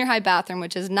 and junior high bathroom,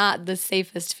 which is not the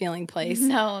safest feeling place.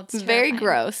 No, it's very terrifying.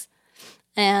 gross.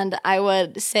 And I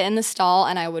would sit in the stall,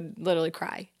 and I would literally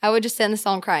cry. I would just sit in the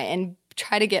stall and cry and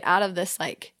try to get out of this,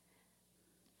 like,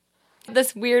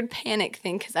 this weird panic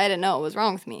thing because I didn't know what was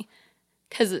wrong with me.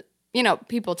 Because, you know,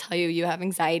 people tell you have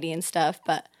anxiety and stuff,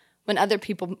 but when other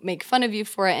people make fun of you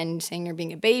for it and saying you're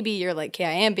being a baby, you're like, okay,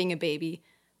 I am being a baby.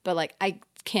 But, like, I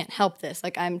can't help this.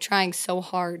 Like, I'm trying so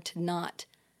hard to not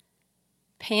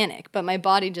panic, but my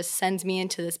body just sends me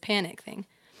into this panic thing.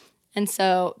 And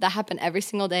so that happened every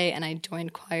single day, and I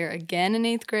joined choir again in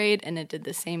 8th grade, and it did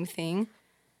the same thing.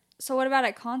 So what about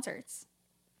at concerts?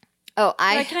 Oh,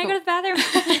 Like, can I go to the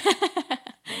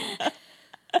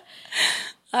bathroom?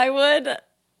 I would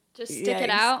Just stick it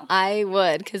out? I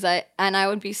would, because I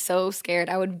would be so scared.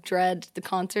 I would dread the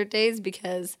concert days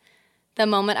because the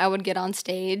moment I would get on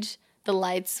stage, the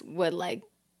lights would like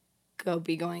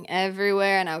be going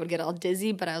everywhere, and I would get all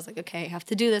dizzy. But I was like, okay, I have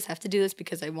to do this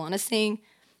because I want to sing.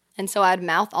 And so I'd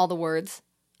mouth all the words.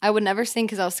 I would never sing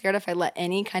because I was scared if I let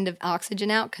any kind of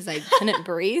oxygen out because I couldn't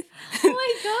breathe. Oh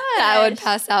my gosh. I would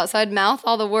pass out. So I'd mouth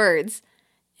all the words.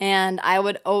 And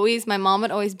my mom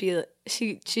would always be,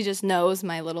 she just knows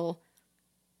my little,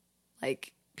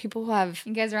 like, people who have.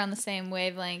 You guys are on the same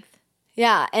wavelength.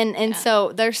 Yeah. And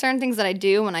so there are certain things that I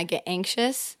do when I get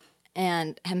anxious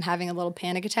and I'm having a little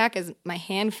panic attack is my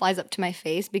hand flies up to my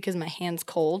face because my hand's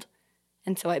cold.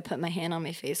 And so I put my hand on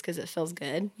my face because it feels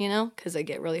good, because I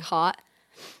get really hot.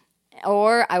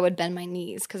 Or I would bend my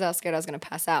knees because I was scared I was going to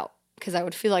pass out because I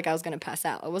would feel like I was going to pass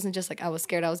out. It wasn't just like I was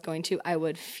scared I was going to. I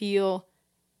would feel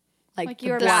like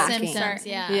you were blacking. Symptoms,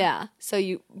 yeah. Yeah. So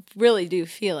you really do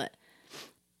feel it.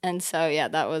 And so, yeah,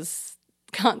 that was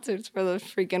concerts were the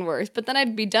freaking worst. But then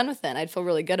I'd be done with it and I'd feel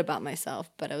really good about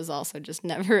myself. But it was also just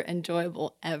never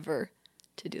enjoyable ever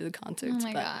to do the concerts. Oh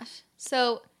my gosh.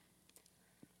 So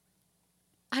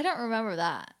I don't remember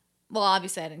that. Well,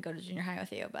 obviously I didn't go to junior high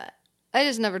with you, but I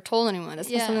just never told anyone. It's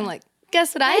just Yeah. something like,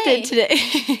 guess what I did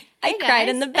today? I cried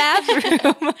in the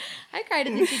bathroom. I cried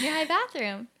in the junior high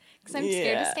bathroom because I'm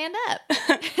scared to stand up.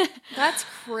 That's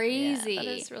crazy. Yeah,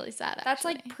 that is really sad, That's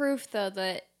actually. like proof, though,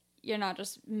 that you're not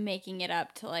just making it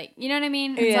up to, like, you know what I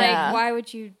mean? It's Yeah. like, why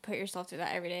would you put yourself through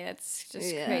that every day? That's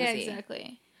just Yeah. crazy. Yeah,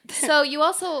 exactly. So you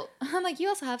also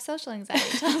have social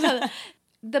anxiety. Tell us about that.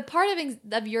 The part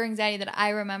of your anxiety that I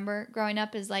remember growing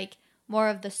up is like more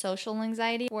of the social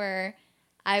anxiety where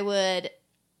I would,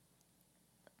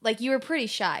 like, you were pretty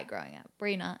shy growing up, were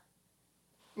you not?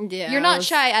 Yeah. You're not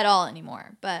shy at all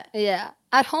anymore, but. Yeah.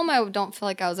 At home, I don't feel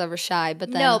like I was ever shy,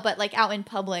 but then. No, but like out in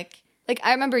public. Like,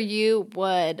 I remember we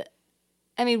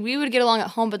would get along at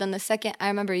home, but then the second I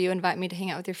remember you invite me to hang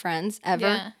out with your friends ever.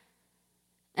 Yeah.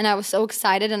 And I was so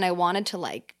excited and I wanted to,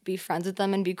 like, be friends with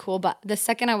them and be cool. But the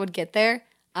second I would get there,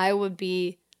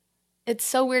 it's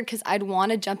so weird because I'd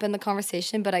want to jump in the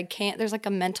conversation, but I can't. There's like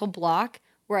a mental block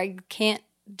where I can't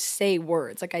say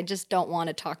words. Like, I just don't want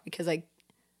to talk because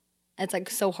it's like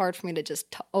so hard for me to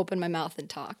just open my mouth and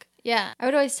talk. Yeah. I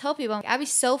would always tell people,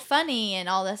 Abby's so funny and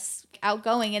all this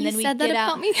outgoing. And then we'd get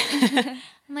out. Me?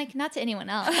 I'm like, not to anyone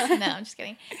else. No, I'm just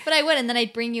kidding. But I would. And then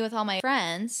I'd bring you with all my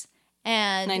friends.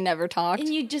 And I never talked.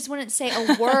 And you just wouldn't say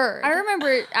a word. I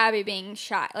remember Abby being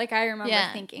shy. Like, I remember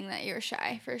Yeah. thinking that you were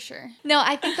shy, for sure. No,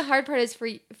 I think the hard part is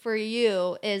for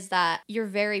you is that you're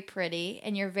very pretty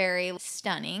and you're very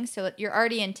stunning. So you're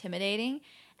already intimidating.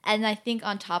 And I think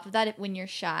on top of that, when you're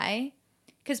shy,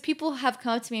 because people have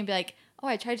come up to me and be like, oh,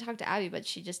 I tried to talk to Abby, but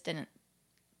she just didn't.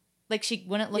 Like, she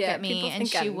wouldn't look at me, people and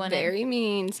think she I'm wouldn't. very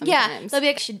mean sometimes. Yeah, they'll be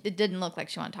like, it didn't look like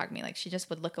she wanted to talk to me. Like, she just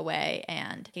would look away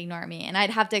and ignore me, and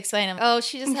I'd have to explain, oh,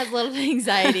 she just has a little bit of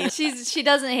anxiety. She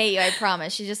doesn't hate you, I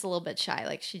promise. She's just a little bit shy.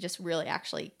 Like, she just really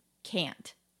actually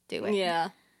can't do it.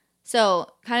 Yeah.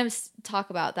 So, kind of talk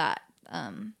about that,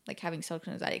 like having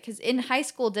social anxiety. Because in high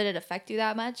school, did it affect you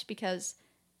that much? Because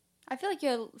I feel like you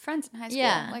had friends in high school.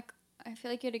 Yeah. Like, I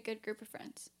feel like you had a good group of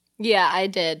friends. Yeah, I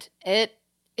did.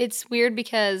 It's weird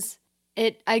because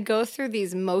I go through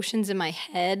these motions in my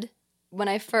head. When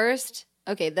I first,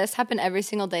 this happened every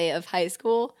single day of high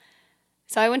school.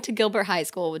 So I went to Gilbert High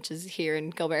School, which is here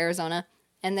in Gilbert, Arizona.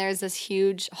 And there's this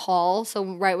huge hall. So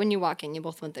right when you walk in, you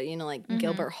both went there,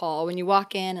 Gilbert Hall. When you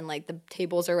walk in and like the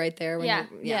tables are right there.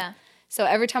 yeah. So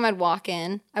every time I'd walk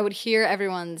in, I would hear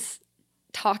everyone's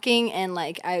talking and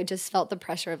like I just felt the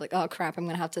pressure of like, oh crap, I'm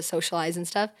going to have to socialize and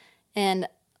stuff. And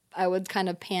I would kind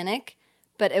of panic.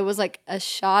 But it was like a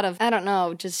shot of, I don't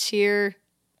know, just sheer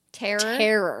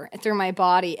terror through my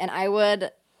body. And I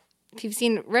would, if you've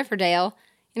seen Riverdale,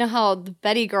 you know how the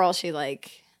Betty girl, she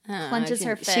like... Clenches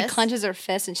her fist. She clenches her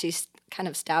fist and she kind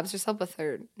of stabs herself with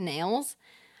her nails.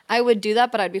 I would do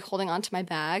that, but I'd be holding onto my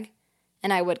bag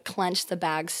and I would clench the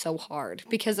bag so hard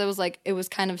because it was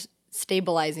kind of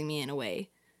stabilizing me in a way.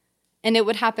 And it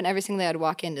would happen every single day I'd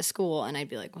walk into school and I'd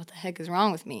be like, what the heck is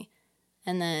wrong with me?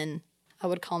 And then I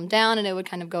would calm down and it would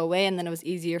kind of go away and then it was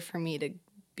easier for me to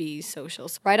be social.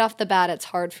 So right off the bat, it's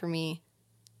hard for me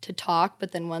to talk,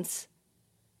 but then once...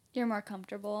 You're more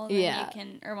comfortable than you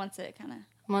can, or once it kind of...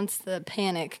 Once the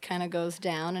panic kind of goes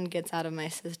down and gets out of my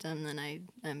system, then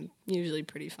I'm usually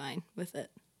pretty fine with it.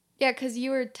 Yeah, because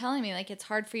you were telling me, like, it's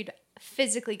hard for you to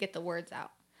physically get the words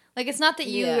out. Like, it's not that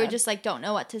you are just, like, don't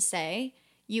know what to say.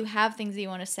 You have things that you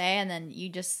want to say, and then you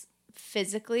just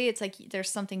physically, it's like there's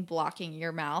something blocking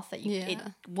your mouth that it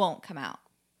won't come out.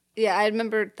 Yeah, I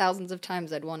remember thousands of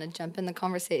times I'd want to jump in the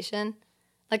conversation.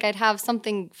 Like, I'd have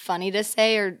something funny to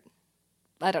say or,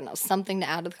 I don't know, something to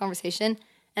add to the conversation,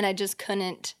 and I just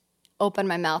couldn't open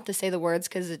my mouth to say the words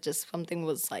because it just, something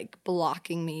was, like,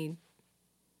 blocking me.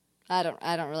 I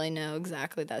don't really know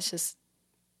exactly. That's just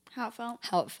how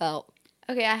it felt.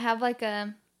 Okay, I have, like,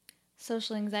 a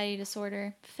social anxiety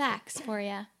disorder facts for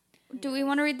you. Do we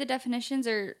want to read the definitions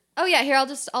or? Oh, yeah, here, I'll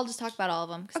just talk about all of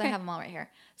them because I have them all right here.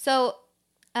 So,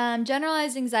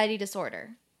 generalized anxiety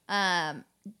disorder.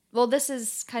 Well, this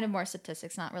is kind of more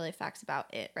statistics, not really facts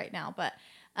about it right now, but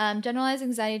generalized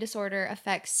anxiety disorder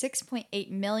affects 6.8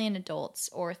 million adults,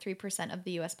 or 3% of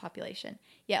the U.S. population.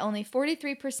 Yet only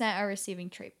 43% are receiving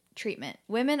treatment.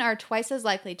 Women are twice as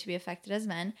likely to be affected as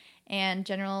men, and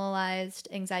generalized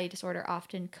anxiety disorder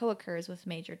often co-occurs with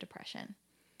major depression.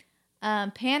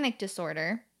 Panic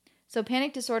disorder. So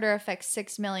panic disorder affects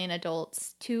 6 million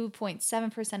adults,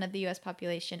 2.7% of the U.S.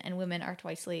 population, and women are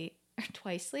twicely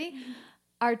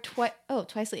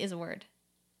is a word.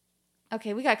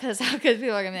 Okay, we got to cut this out because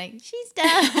people are going to be like, she's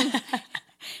dumb.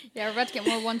 Yeah, we're about to get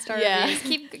more one-star reviews.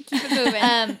 Keep it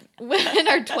moving. Women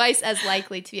are twice as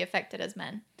likely to be affected as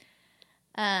men.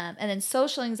 And then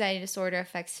social anxiety disorder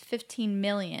affects 15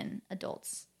 million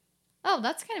adults. Oh,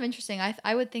 that's kind of interesting.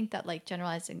 I would think that, like,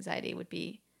 generalized anxiety would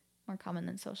be more common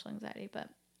than social anxiety,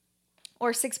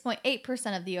 or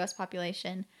 6.8% of the U.S.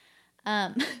 population.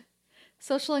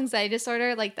 Social anxiety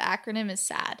disorder, like, the acronym is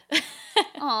SAD.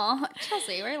 Aw,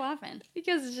 Chelsea, why are you laughing?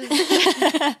 Because it's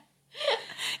just...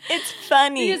 It's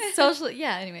funny. Because social...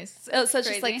 Yeah, anyways. So it's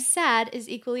just like SAD is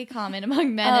equally common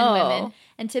among men and women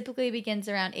and typically begins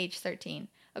around age 13.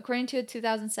 According to a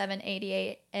 2007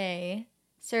 ADA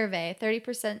survey,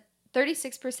 36%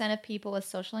 of people with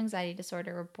social anxiety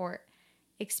disorder report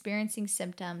experiencing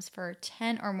symptoms for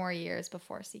 10 or more years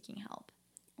before seeking help.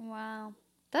 Wow.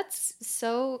 That's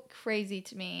so crazy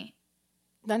to me.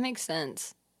 That makes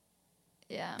sense.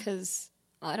 Yeah. Because,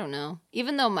 I don't know.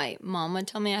 Even though my mom would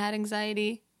tell me I had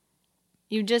anxiety,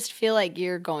 you just feel like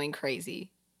you're going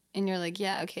crazy. And you're like,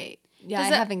 yeah, okay. Yeah, I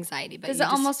have anxiety. But does it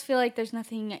almost feel like there's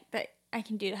nothing that I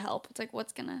can do to help? It's like,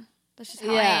 that's just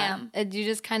how I am. You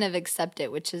just kind of accept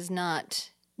it, which is not,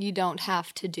 you don't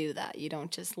have to do that. You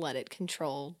don't just let it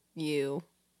control you.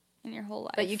 In your whole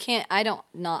life. But you can't, I don't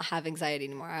not have anxiety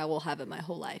anymore. I will have it my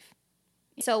whole life.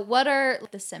 So what are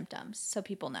the symptoms so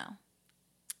people know?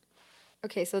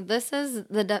 Okay, so this is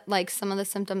some of the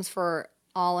symptoms for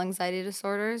all anxiety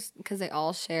disorders because they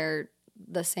all share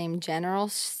the same general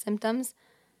symptoms.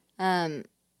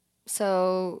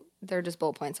 So they're just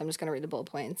bullet points. I'm just going to read the bullet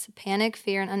points. Panic,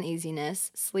 fear, and uneasiness,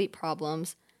 sleep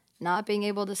problems, not being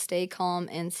able to stay calm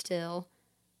and still.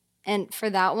 And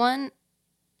for that one,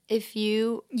 if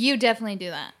you definitely do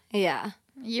that. Yeah.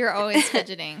 You're always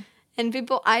fidgeting. And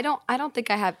people, I don't think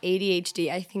I have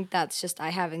ADHD. I think that's just I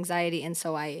have anxiety, and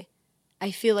so I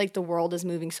feel like the world is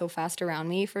moving so fast around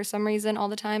me for some reason all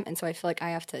the time, and so I feel like I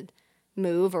have to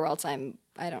move or else I'm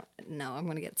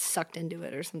going to get sucked into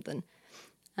it or something.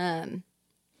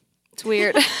 It's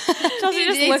weird. Chelsea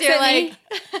just looks at me.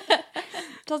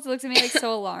 Chelsea looks at me like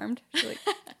so alarmed. She's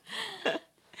like...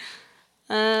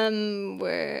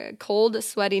 We're cold,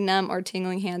 sweaty, numb, or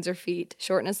tingling hands or feet,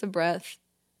 shortness of breath,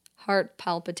 heart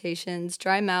palpitations,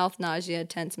 dry mouth, nausea,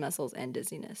 tense muscles, and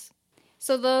dizziness.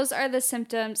 So those are the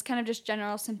symptoms, kind of just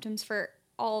general symptoms for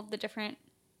all of the different...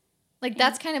 Like,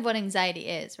 that's kind of what anxiety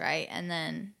is, right? And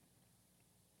then...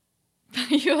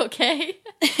 Are you okay?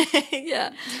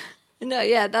 Yeah. No,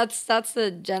 yeah, that's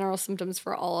the general symptoms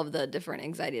for all of the different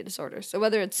anxiety disorders. So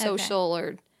whether it's social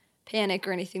or... panic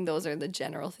or anything, those are the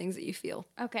general things that you feel.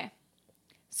 Okay.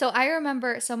 So I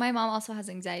remember, my mom also has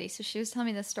anxiety, so she was telling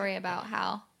me this story about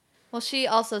how, well, she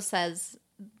also says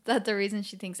that the reason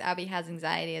she thinks Abbey has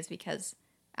anxiety is because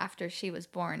after she was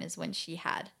born is when she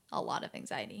had a lot of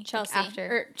anxiety. Chelsea. Like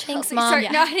after, Chelsea. Mom, Sorry,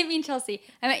 yeah. No, I didn't mean Chelsea.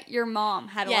 I meant your mom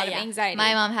had a lot of anxiety.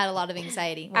 My mom had a lot of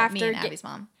anxiety. Well, me and Abby's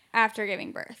mom. After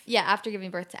giving birth. Yeah, after giving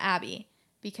birth to Abbey.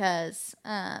 Because,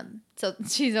 so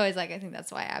she's always like, I think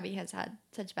that's why Abbey has had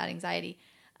such bad anxiety.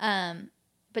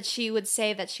 But she would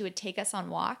say that she would take us on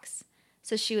walks.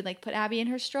 So she would, like, put Abbey in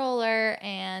her stroller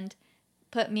and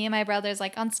put me and my brothers,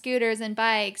 like, on scooters and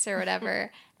bikes or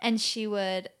whatever. And she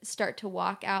would start to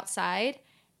walk outside,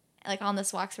 like, on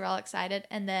this walk, so we're all excited.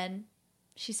 And then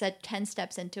she said 10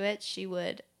 steps into it, she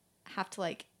would have to,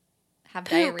 like, have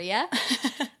diarrhea.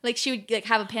 Like she would like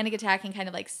have a panic attack and kind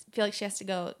of like feel like she has to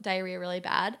go diarrhea really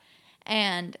bad,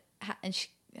 and she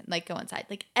like go inside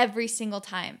like every single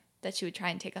time that she would try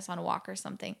and take us on a walk or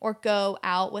something, or go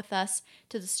out with us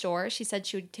to the store. She said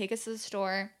she would take us to the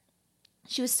store.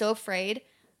 She was so afraid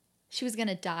she was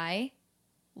gonna die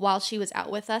while she was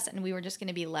out with us, and we were just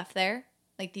gonna be left there,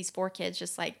 like these 4 kids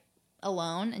just like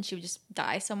alone, and she would just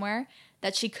die somewhere,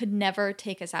 that she could never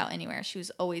take us out anywhere. She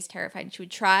was always terrified, and she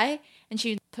would try, and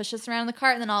she would push us around in the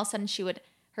cart, and then all of a sudden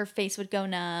her face would go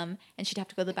numb, and she'd have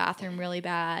to go to the bathroom really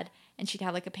bad, and she'd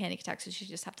have like a panic attack, so she'd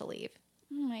just have to leave.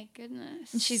 Oh my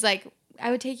goodness. And she's like,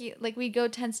 I would take you, like we'd go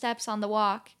 10 steps on the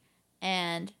walk,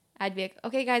 and I'd be like,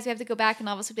 okay guys, we have to go back, and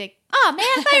all of us would be like, oh man,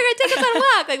 I thought you were going to take us on a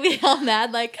walk. Like we'd all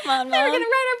mad, like, come on, Mom. We're going to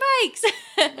ride our bikes.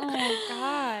 Oh my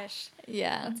gosh.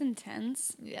 Yeah. That's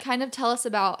intense. Yeah. Kind of tell us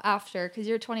about after, because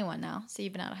you're 21 now, so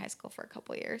you've been out of high school for a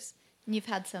couple years, and you've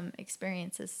had some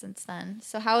experiences since then.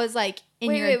 So how is like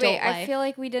in your adult life? I feel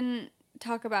like we didn't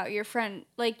talk about your friend.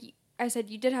 Like I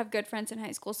said, you did have good friends in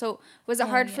high school. So was it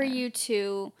hard for you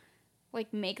to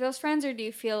like make those friends, or do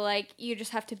you feel like you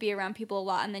just have to be around people a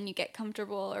lot and then you get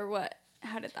comfortable, or what?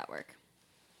 How did that work?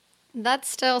 That's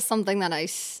still something that I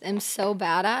am so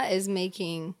bad at, is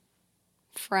making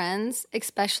friends,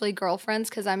 especially girlfriends,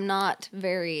 because I'm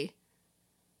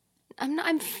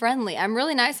friendly. I'm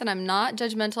really nice, and I'm not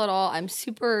judgmental at all.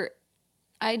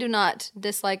 I do not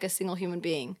dislike a single human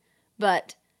being,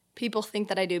 but people think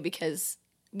that I do because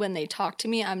when they talk to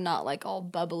me, I'm not like all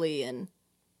bubbly and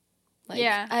like,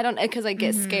 I don't, because I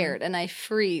get scared and I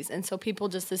freeze, and so people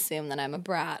just assume that I'm a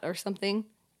brat or something.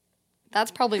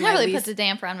 That's probably that my really least puts a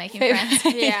damper on making friends.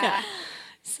 Yeah.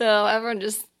 So everyone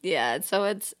just, so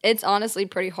it's honestly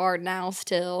pretty hard now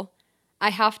still.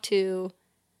 I have to,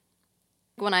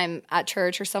 when I'm at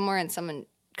church or somewhere and someone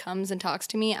comes and talks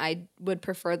to me, I would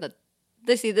prefer that,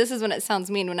 this is when it sounds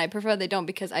mean, when I prefer they don't,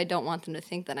 because I don't want them to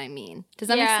think that I'm mean. Does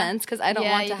that make sense? Because I don't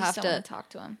want to have to talk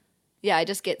to them. Yeah, I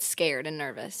just get scared and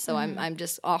nervous. So I'm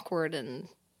just awkward,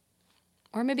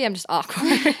 or maybe I'm just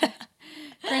awkward.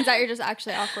 Turns out you're just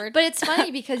actually awkward. But it's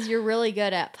funny because you're really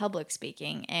good at public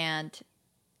speaking, and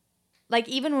like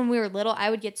even when we were little, I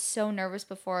would get so nervous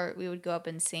before we would go up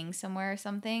and sing somewhere or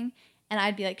something, and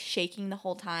I'd be like shaking the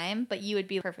whole time, but you would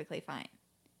be perfectly fine.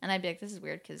 And I'd be like, this is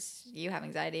weird because you have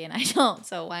anxiety and I don't,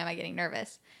 so why am I getting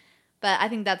nervous? But I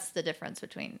think that's the difference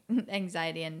between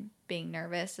anxiety and being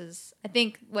nervous. Is I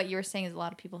think what you were saying is a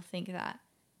lot of people think that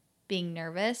being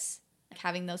nervous, like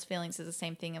having those feelings, is the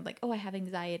same thing of like, oh, I have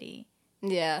anxiety.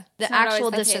 Yeah. The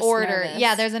actual disorder.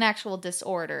 Yeah, there's an actual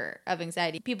disorder of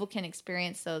anxiety. People can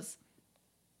experience those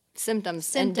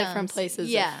symptoms in different places.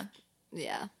 Yeah.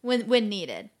 Yeah. When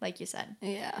needed, like you said.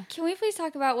 Yeah. Can we please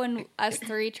talk about when us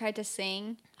 3 tried to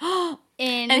sing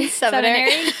in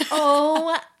seminary?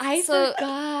 Oh, I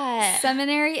forgot.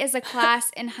 Seminary is a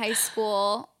class in high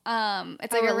school.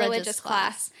 It's like a religious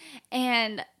class.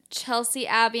 And Chelsea,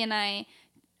 Abbey, and I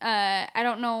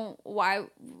don't know why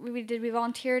we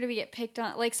volunteer. Did we get picked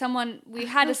on? Like we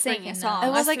had to sing a song. It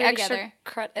was like extra.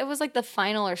 It was like the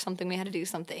final or something. We had to do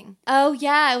something. Oh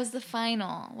yeah, it was the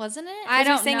final, wasn't it? I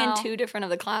don't we sang know. in 2 different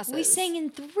of the classes. We sang in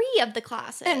 3 of the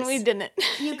classes, and we didn't.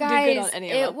 You do guys, good on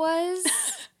any of it them. was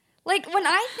like when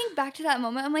I think back to that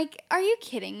moment, I'm like, are you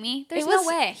kidding me? There's it was no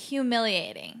way.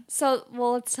 humiliating. So,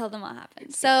 let's tell them what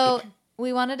happened. So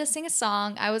we wanted to sing a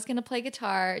song. I was gonna play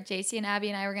guitar. JC and Abby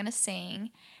and I were gonna sing.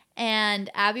 And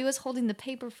Abby was holding the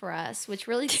paper for us, which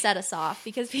really set us off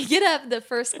because we get up the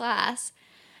first class.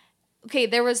 Okay,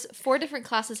 there was 4 different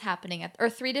classes happening or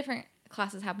 3 different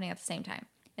classes happening at the same time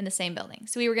in the same building.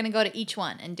 So we were going to go to each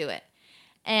one and do it.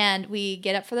 And we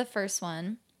get up for the first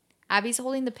one. Abby's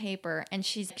holding the paper and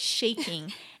she's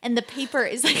shaking, and the paper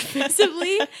is like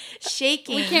visibly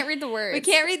shaking. We can't read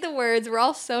the words. We're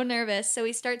all so nervous. So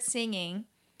we start singing,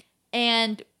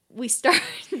 and we start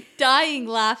dying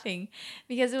laughing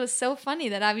because it was so funny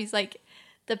that Abby's like,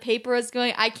 the paper was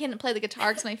going. I can't play the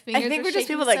guitar because my fingers. I think were we're just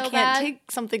shaking people that so can't bad.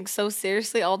 take something so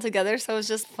seriously altogether. So it was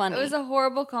just funny. It was a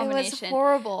horrible It combination. was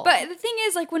horrible. But the thing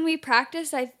is, like when we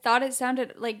practiced, I thought it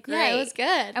sounded like great. Yeah, it was good.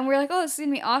 And we were like, oh, this is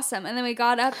gonna be awesome. And then we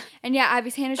got up, and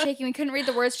Abby's hand was shaking. We couldn't read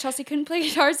the words. Chelsea couldn't play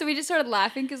guitar, so we just started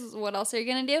laughing because what else are you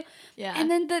gonna do? Yeah. And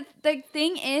then the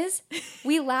thing is,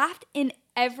 we laughed in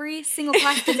every single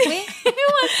class, didn't we?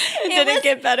 Did it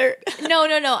get better? No.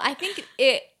 I think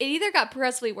it either got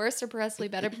progressively worse or progressively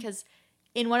better because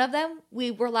in one of them we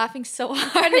were laughing so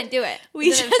hard. I didn't do it. We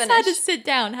just had to sit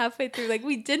down halfway through. Like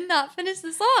we did not finish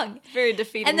the song. Very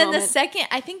defeating. And then moment.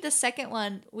 the second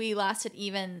one we lasted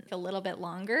even a little bit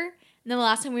longer. And then the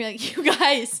last time we were like, you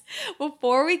guys,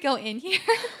 before we go in here,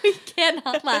 we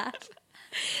cannot laugh.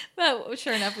 But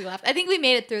sure enough, we laughed. I think we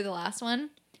made it through the last one.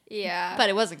 Yeah. But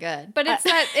it wasn't good. But it's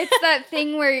that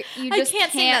thing where you just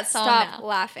can't sing that song stop now.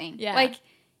 laughing. Yeah. Like,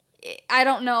 I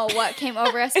don't know what came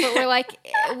over us, but we're like,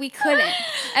 we couldn't.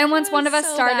 And once one of us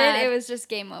so started, bad. it was just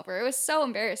game over. It was so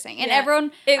embarrassing. And Yeah.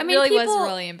 everyone, It really was people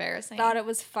really embarrassing. thought it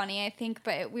was funny, I think,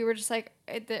 but we were just like,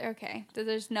 okay,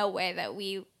 there's no way that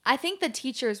we... I think the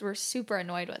teachers were super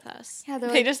annoyed with us. Yeah,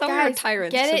 They just thought we were guys,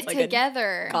 tyrants. get It's it like a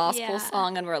together. gospel Yeah.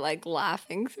 song, and we're like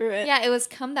laughing through it. Yeah, it was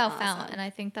Come Thou Fount, and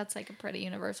I think that's like a pretty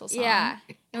universal song. Yeah.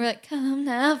 And we're like, Come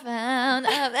Thou Fount,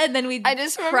 and then we I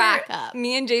just remember crack up.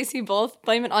 me and JC both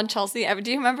blame it on Chelsea.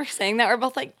 Do you remember saying that? We're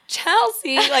both like,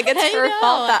 Chelsea, like it's I her know.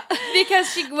 fault that Because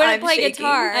she wouldn't I'm play shaking.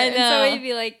 guitar. I And know. so we'd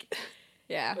be like,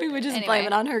 yeah. we would just Anyway. blame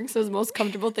it on her because it was the most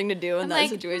comfortable thing to do in I'm that like,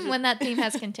 situation. when that theme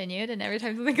has continued, and every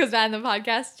time something goes bad in the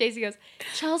podcast, JC goes,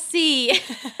 Chelsea.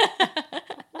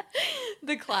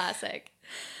 The classic.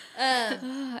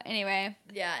 Anyway.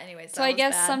 Yeah, anyways. So I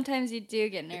guess sometimes you do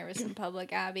get nervous in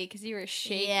public, Abby, because you were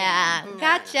shaking. Yeah,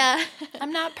 gotcha.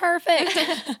 I'm not perfect.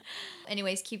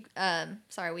 Anyways,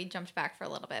 sorry, we jumped back for a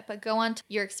little bit, but go on to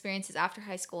your experiences after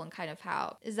high school and kind of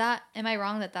am I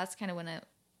wrong that that's kind of when it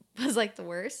was like the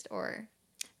worst, or?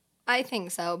 I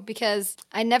think so, because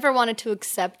I never wanted to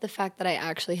accept the fact that I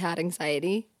actually had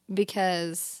anxiety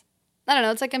because, I don't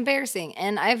know, it's like embarrassing.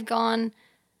 And I've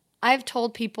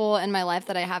told people in my life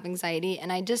that I have anxiety,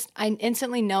 and I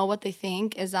instantly know what they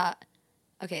think is that,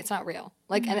 okay, it's not real.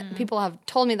 Like, and people have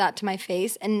told me that to my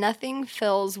face, and nothing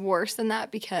feels worse than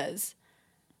that because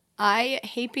I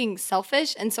hate being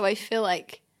selfish. And so I feel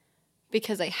like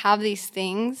because I have these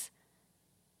things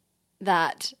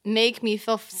that make me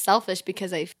feel selfish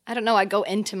because I don't know, I go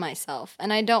into myself,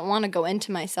 and I don't want to go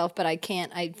into myself, but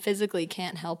I physically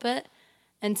can't help it.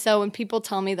 And so when people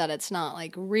tell me that it's not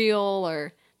like real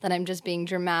or that I'm just being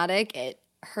dramatic, it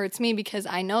hurts me because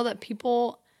I know that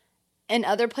people in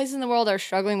other places in the world are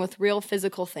struggling with real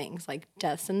physical things like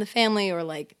deaths in the family or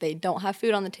like they don't have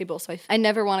food on the table. So I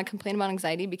never want to complain about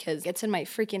anxiety because it's in my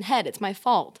freaking head. It's my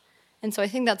fault. And so I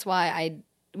think that's why I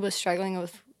was struggling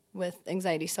with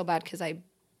anxiety so bad, because I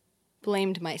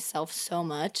blamed myself so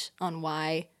much on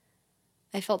why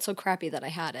I felt so crappy that I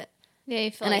had it. Yeah,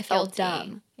 you feel and like I felt guilty.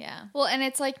 dumb. Yeah. Well, and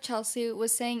it's like Chelsea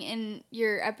was saying in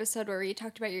your episode where you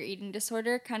talked about your eating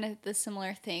disorder, kind of the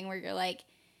similar thing where you're like,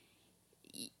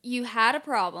 you had a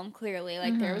problem, clearly,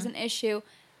 like there was an issue,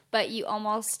 but you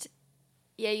almost,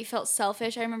 you felt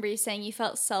selfish. I remember you saying you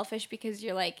felt selfish because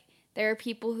you're like, there are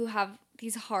people who have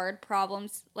these hard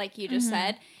problems, like you just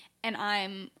said, and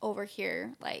I'm over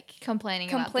here, like, Complaining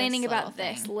about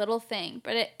this little thing.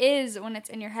 But it is when it's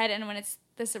in your head and when it's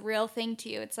this real thing to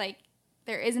you, it's like,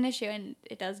 there is an issue and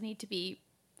it does need to be,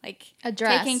 like,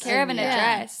 Addressed. taken care of and Yeah.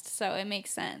 addressed. So it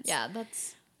makes sense. Yeah,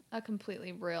 that's a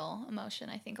completely real emotion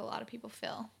I think a lot of people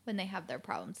feel when they have their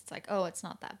problems. It's like, oh, it's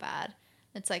not that bad.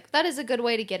 It's like, that is a good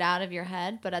way to get out of your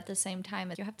head, but at the same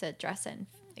time, you have to address it and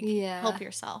help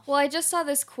yourself. Well, I just saw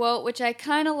this quote, which I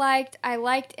kind of liked. I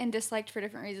liked and disliked for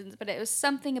different reasons, but it was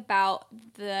something about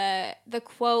the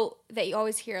quote that you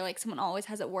always hear, like, someone always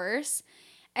has it worse.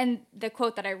 And the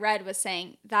quote that I read was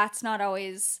saying, that's not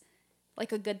always,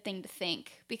 like, a good thing to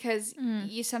think, because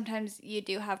you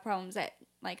do have problems that,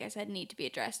 like I said, need to be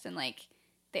addressed, and, like,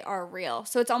 they are real.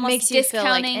 So it's almost Makes you feel,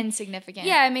 like, discounting. insignificant.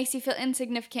 Yeah, it makes you feel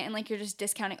insignificant, and, like, you're just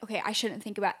discounting, okay, I shouldn't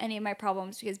think about any of my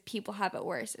problems because people have it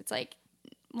worse. It's like,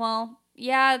 well,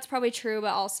 yeah, it's probably true,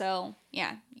 but also,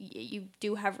 yeah, you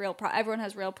do have everyone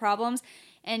has real problems,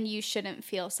 and you shouldn't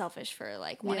feel selfish for,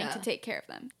 like, wanting to take care of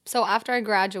them. So after I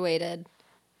graduated,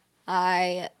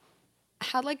 I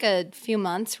had like a few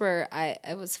months where I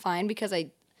was fine because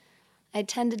I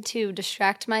tended to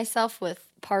distract myself with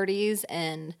parties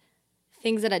and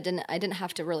things that I didn't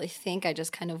have to really think. I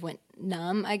just kind of went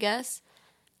numb, I guess,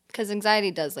 because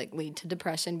anxiety does like lead to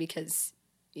depression because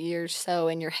you're so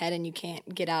in your head and you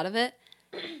can't get out of it.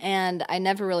 And I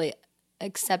never really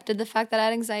accepted the fact that I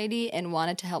had anxiety and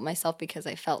wanted to help myself because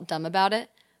I felt dumb about it.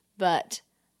 But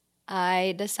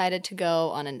I decided to go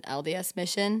on an LDS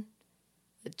mission,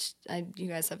 which you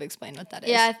guys have explained what that is.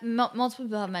 Yeah, multiple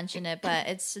people have mentioned it, but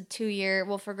it's a 2-year,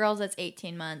 well, for girls, it's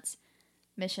 18 months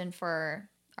mission for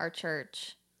our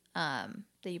church that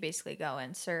you basically go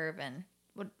and serve. And,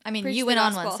 Preach you the went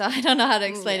on gospel. one, so I don't know how to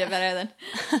explain it better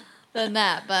than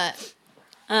that, but...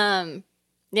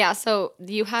 Yeah, so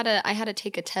I had to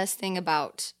take a test thing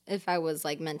about if I was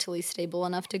like mentally stable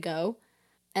enough to go.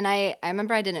 And I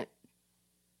remember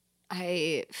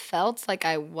I felt like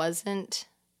I wasn't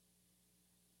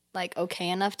like okay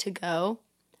enough to go.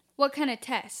 What kind of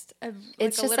test?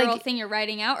 It's a just literal like- thing you're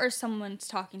writing out, or someone's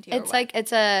talking to you? It's like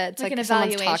Like an someone's talking to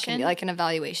evaluation? you, like an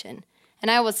evaluation. And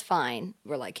I was fine.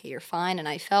 We're like, hey, you're fine. And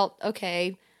I felt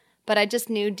okay. But I just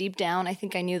knew deep down, I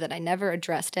think I knew that I never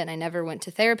addressed it. And I never went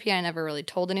to therapy. I never really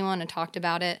told anyone and talked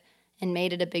about it and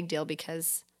made it a big deal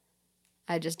because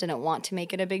I just didn't want to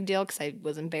make it a big deal because I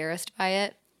was embarrassed by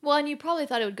it. Well, and you probably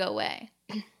thought it would go away,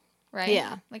 right?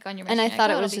 Yeah. Like on your mission. And I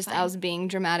thought it was just I was being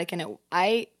dramatic. And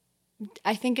I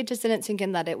think it just didn't sink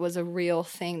in that it was a real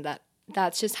thing,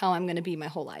 that's just how I'm going to be my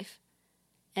whole life.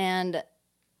 And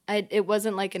it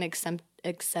wasn't like an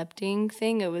accepting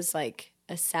thing. It was like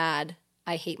a sad,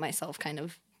 I hate myself kind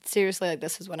of, seriously, like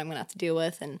this is what I'm going to have to deal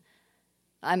with. And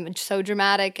I'm so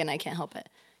dramatic and I can't help it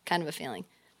kind of a feeling.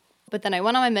 But then I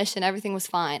went on my mission. Everything was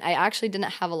fine. I actually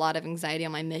didn't have a lot of anxiety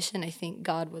on my mission. I think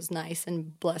God was nice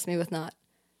and blessed me with not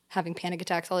having panic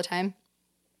attacks all the time.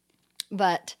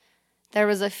 But there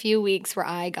was a few weeks where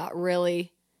I got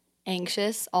really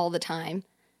anxious all the time.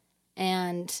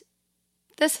 And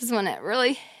this is when it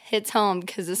really hits home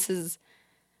because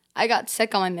I got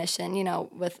sick on my mission,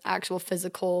 with actual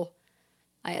physical,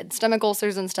 I had stomach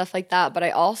ulcers and stuff like that. But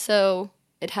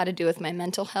it had to do with my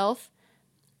mental health.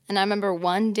 And I remember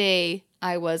one day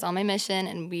I was on my mission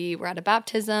and we were at a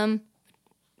baptism,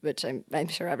 which I'm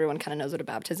sure everyone kind of knows what a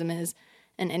baptism is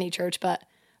in any church, but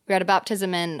we were at a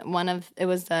baptism and it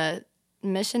was the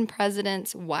mission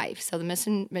president's wife. So the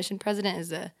mission president is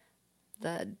the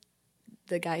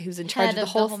guy who's in charge of the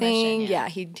whole thing. Mission, yeah.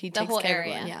 He takes whole care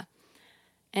area. of everyone,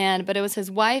 yeah. But it was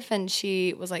his wife and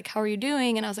she was like, "How are you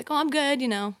doing?" And I was like, "Oh, I'm good,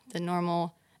 the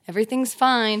normal, everything's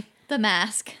fine." The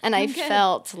mask. And I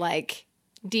felt like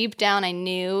deep down I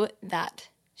knew that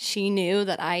she knew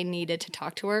that I needed to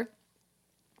talk to her.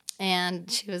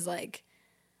 And she was like,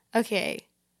 "Okay,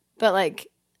 but like,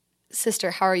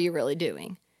 sister, how are you really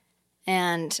doing?"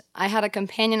 And I had a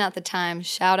companion at the time,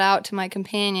 shout out to my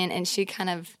companion, and she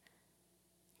kind of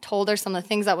told her some of the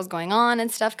things that was going on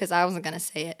and stuff because I wasn't going to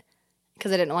say it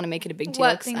because I didn't want to make it a big deal.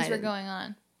 What things were going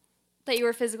on? That you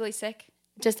were physically sick?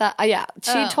 Just that, yeah.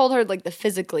 She told her like the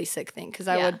physically sick thing because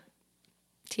I would,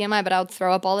 TMI, but I would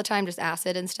throw up all the time, just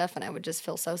acid and stuff, and I would just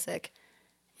feel so sick.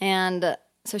 And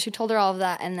so she told her all of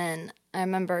that, and then I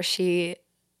remember the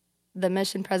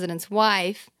mission president's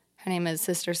wife, her name is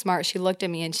Sister Smart, she looked at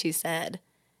me and she said,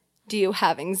 "Do you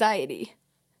have anxiety?"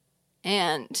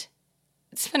 And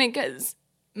it's funny because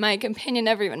my companion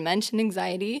never even mentioned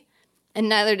anxiety, and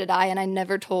neither did I, and I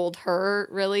never told her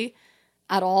really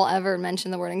at all ever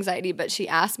mentioned the word anxiety, but she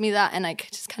asked me that, and I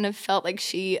just kind of felt like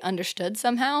she understood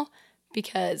somehow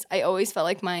because I always felt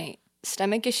like my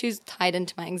stomach issues tied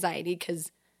into my anxiety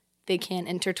because they can't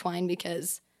intertwine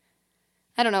because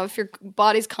I don't know, if your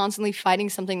body's constantly fighting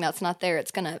something that's not there,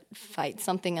 it's going to fight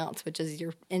something else, which is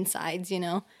your insides,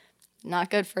 not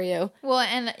good for you. Well,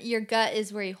 and your gut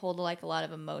is where you hold like a lot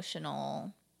of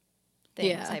emotional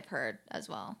things, I've heard as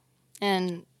well.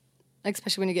 And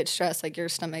especially when you get stressed, like your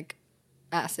stomach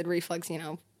acid reflux,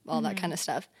 all that kind of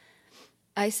stuff.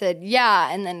 I said,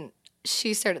 yeah. And then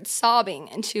she started sobbing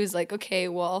and she was like, "Okay,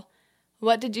 well,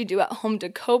 what did you do at home to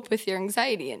cope with your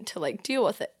anxiety and to like deal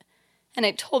with it?" And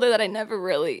I told her that I never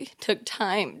really took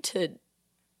time to,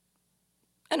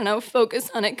 I don't know,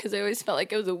 focus on it because I always felt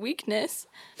like it was a weakness.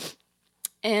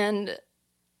 And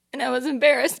I was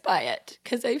embarrassed by it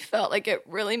because I felt like it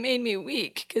really made me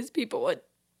weak because people would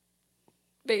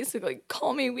basically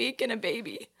call me weak and a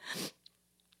baby.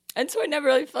 And so I never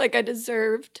really felt like I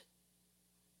deserved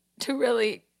to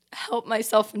really help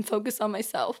myself and focus on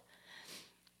myself.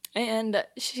 And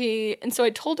so I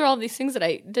told her all these things that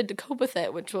I did to cope with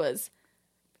it, which was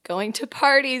going to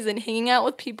parties and hanging out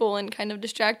with people and kind of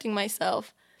distracting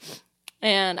myself.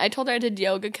 And I told her I did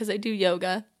yoga because I do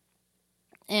yoga.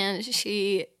 And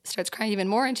she starts crying even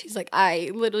more. And she's like,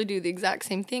 "I literally do the exact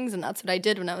same things. And that's what I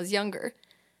did when I was younger."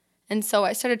 And so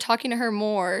I started talking to her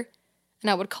more.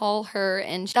 And I would call her.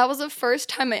 And that was the first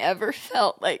time I ever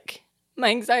felt like my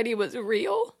anxiety was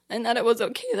real. And that it was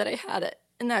okay that I had it.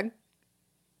 And that,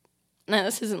 now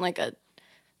this isn't like I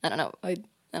don't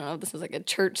know if this is like a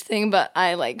church thing, but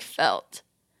I like felt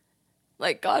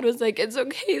like God was like, "It's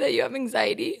okay that you have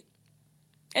anxiety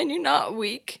and you're not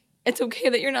weak. It's okay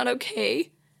that you're not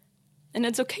okay. And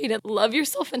it's okay to love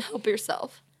yourself and help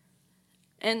yourself."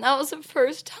 And that was the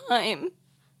first time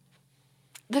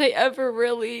that I ever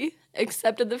really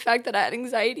accepted the fact that I had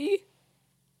anxiety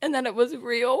and that it was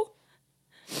real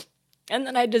and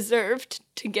that I deserved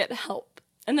to get help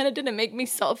and that it didn't make me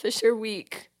selfish or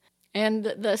weak. And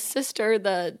the sister,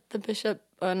 the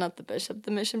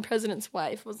mission president's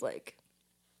wife was like,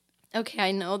 "Okay,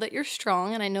 I know that you're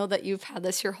strong and I know that you've had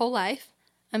this your whole life,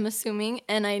 I'm assuming.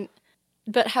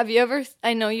 But have you ever,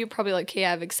 I know you're probably like, okay,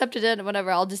 I've accepted it and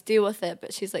whatever, I'll just deal with it."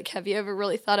 But she's like, "Have you ever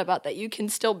really thought about that you can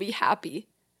still be happy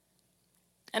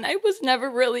And I was never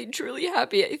really truly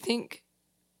happy, I think,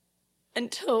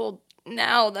 until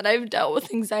now that I've dealt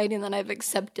with anxiety and that I've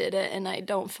accepted it and I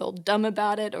don't feel dumb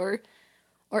about it or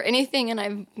anything, and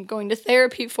I'm going to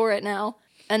therapy for it now.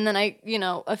 And then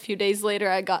a few days later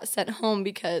I got sent home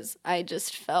because I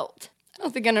just felt, I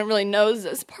don't think anyone really knows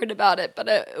this part about it, but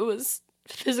it was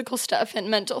physical stuff and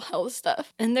mental health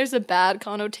stuff. And there's a bad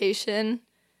connotation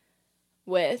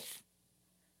with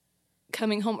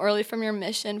coming home early from your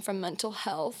mission from mental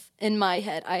health. In my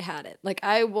head, I had it. Like,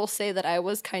 I will say that I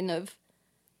was kind of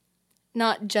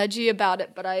not judgy about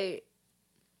it, but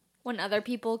when other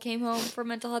people came home for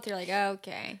mental health, you're like, oh,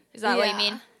 okay. Is that what you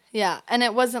mean? Yeah, and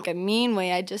it wasn't like a mean way.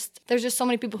 There's just so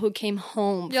many people who came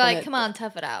home. You're like, come on,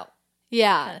 tough it out.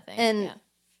 Yeah, kind of thing.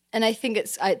 And I think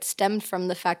it stemmed from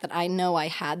the fact that I know I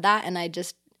had that, and I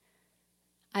just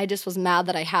was mad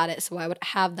that I had it, so I would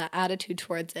have that attitude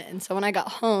towards it. And so when I got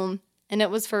home, and it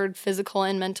was for physical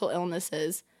and mental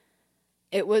illnesses,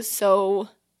 it was so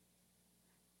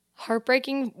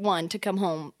heartbreaking, one, to come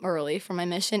home early for my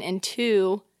mission, and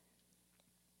two,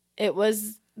 it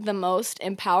was the most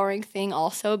empowering thing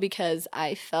also because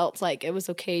I felt like it was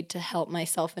okay to help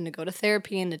myself and to go to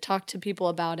therapy and to talk to people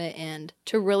about it and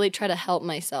to really try to help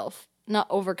myself, not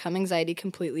overcome anxiety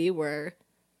completely where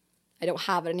I don't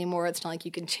have it anymore. It's not like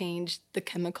you can change the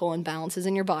chemical imbalances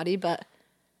in your body, but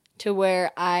to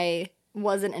where I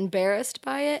wasn't embarrassed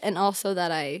by it, and also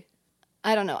that I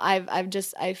don't know,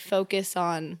 I focus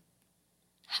on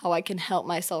how I can help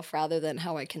myself rather than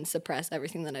how I can suppress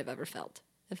everything that I've ever felt,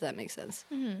 if that makes sense.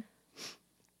 Mm-hmm.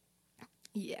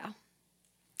 Yeah.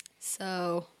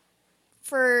 So,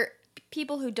 for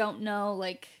people who don't know,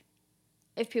 like,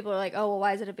 if people are like, oh, well,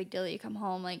 why is it a big deal that you come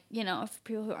home? Like, for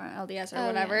people who aren't LDS or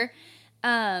whatever,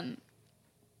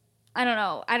 I don't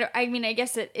know. I mean, I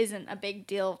guess it isn't a big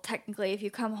deal technically if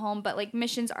you come home, but like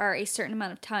missions are a certain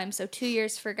amount of time. So 2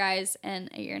 years for guys and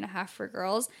 1.5 years for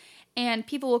girls. And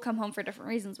people will come home for different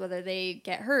reasons, whether they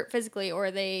get hurt physically or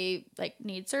they like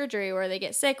need surgery or they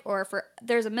get sick or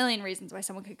there's a million reasons why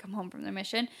someone could come home from their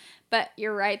mission. But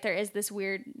you're right. There is this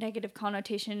weird negative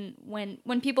connotation when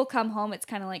people come home, it's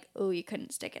kind of like, oh, you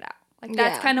couldn't stick it out. Like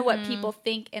that's kind of what people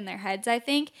think in their heads, I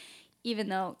think. Even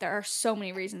though there are so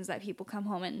many reasons that people come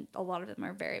home and a lot of them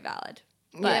are very valid.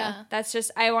 But that's just,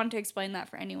 I want to explain that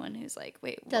for anyone who's like,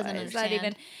 wait, doesn't what understand. Is that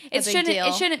even?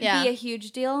 It shouldn't be a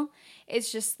huge deal.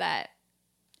 It's just that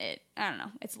I don't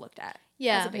know, it's looked at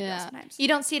as a big deal sometimes. You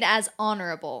don't see it as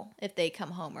honorable if they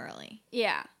come home early.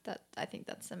 Yeah. I think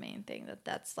that's the main thing,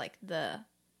 that's like the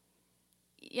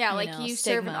you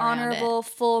serve an honorable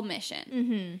full mission.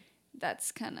 Mm-hmm.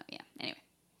 That's kind of, anyway.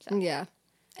 So. Yeah.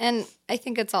 And I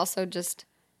think it's also just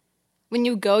when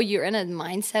you go, you're in a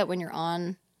mindset when you're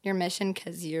on your mission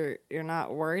because you're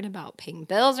not worried about paying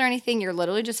bills or anything. You're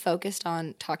literally just focused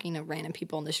on talking to random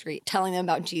people in the street, telling them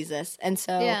about Jesus. And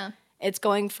so it's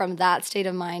going from that state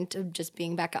of mind to just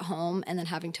being back at home and then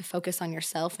having to focus on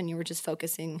yourself, and you were just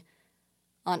focusing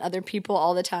on other people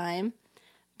all the time.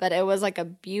 But it was like a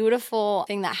beautiful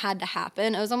thing that had to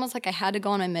happen. It was almost like I had to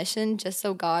go on my mission just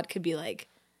so God could be like,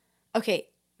 okay,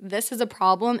 this is a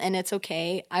problem and it's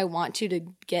okay. I want you to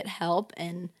get help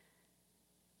and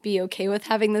be okay with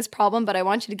having this problem, but I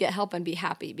want you to get help and be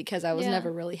happy, because I was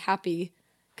never really happy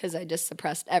because I just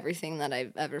suppressed everything that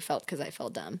I've ever felt because I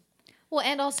felt dumb. Well,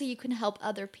 and also you can help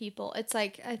other people. It's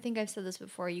like, I think I've said this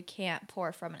before, you can't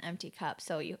pour from an empty cup.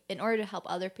 So in order to help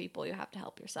other people, you have to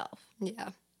help yourself. Yeah.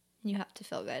 You have to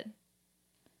feel good.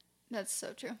 That's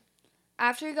so true.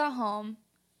 After you got home,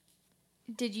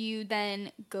 did you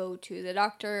then go to the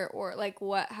doctor, or like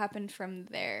what happened from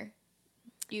there?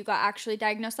 You got actually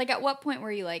diagnosed? Like at what point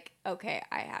were you like, okay,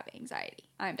 I have anxiety.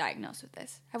 I'm diagnosed with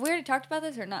this. Have we already talked about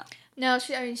this or not? No,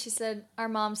 she said our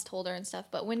moms told her and stuff,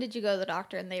 but when did you go to the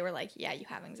doctor and they were like, yeah, you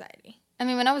have anxiety? I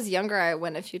mean, when I was younger, I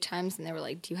went a few times and they were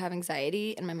like, do you have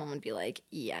anxiety? And my mom would be like,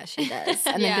 yeah, she does.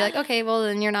 And they'd be like, okay, well,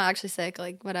 then you're not actually sick.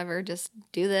 Like, whatever, just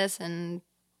do this and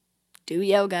do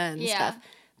yoga and stuff.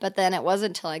 But then it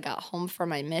wasn't until I got home from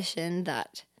my mission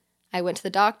that I went to the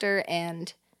doctor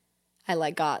and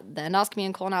I got the endoscopy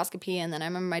and colonoscopy. And then I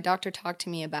remember my doctor talked to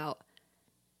me about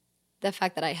the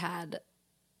fact that I had,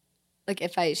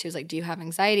 she was like, do you have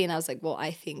anxiety? And I was like, well,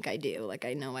 I think I do. Like,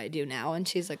 I know I do now. And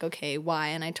she's like, okay, why?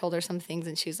 And I told her some things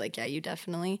and she was like, yeah, you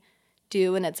definitely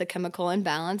do. And it's a chemical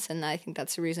imbalance. And I think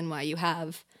that's the reason why you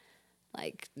have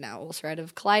now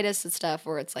ulcerative colitis and stuff,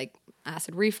 where it's like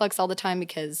acid reflux all the time,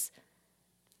 because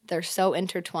they're so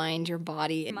intertwined, your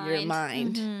body and your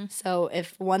mind. Mm-hmm. So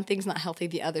if one thing's not healthy,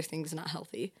 the other thing's not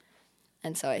healthy.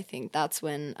 And so I think that's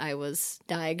when I was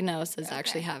diagnosed as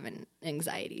actually having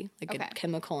anxiety, a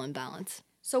chemical imbalance.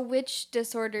 So which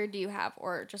disorder do you have,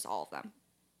 or just all of them?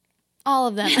 All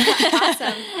of them.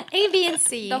 Awesome. A, B, and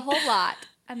C. The whole lot.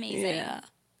 Amazing. Yeah.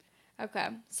 Okay.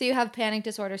 So you have panic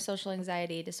disorder, social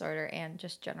anxiety disorder, and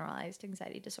just generalized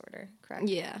anxiety disorder, correct?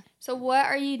 Yeah. So what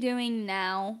are you doing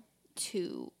now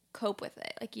to cope with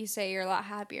it? Like you say, you're a lot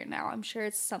happier now. I'm sure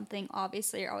it's something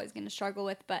obviously you're always going to struggle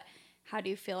with, but how do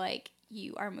you feel like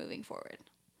you are moving forward?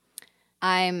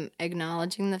 I'm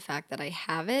acknowledging the fact that I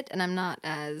have it, and I'm not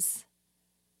as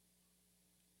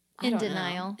In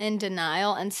denial. In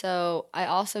denial. And so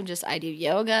I do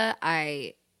yoga.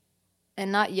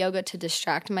 And not yoga to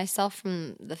distract myself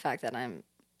from the fact that I'm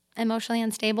emotionally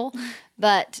unstable,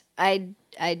 but I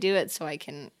do it so I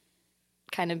can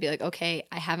kind of be like, okay,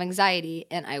 I have anxiety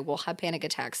and I will have panic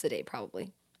attacks today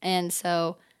probably. And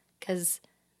so, because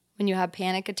when you have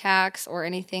panic attacks or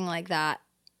anything like that,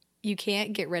 you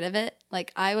can't get rid of it.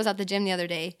 Like I was at the gym the other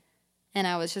day and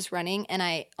I was just running and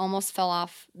I almost fell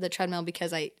off the treadmill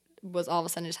because I was all of a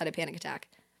sudden just had a panic attack.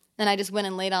 Then I just went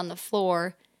and laid on the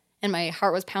floor and my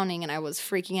heart was pounding and I was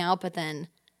freaking out. But then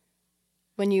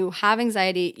when you have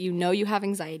anxiety, you know you have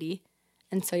anxiety.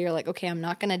 And so you're like, okay, I'm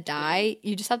not going to die.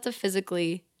 You just have to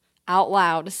physically out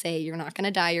loud say you're not going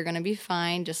to die. You're going to be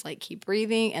fine. Just like keep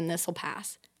breathing and this will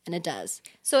pass. And it does.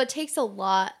 So it takes a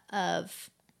lot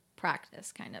of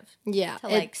practice kind of Yeah. to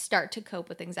like start to cope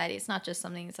with anxiety. It's not just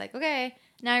something that's like, okay,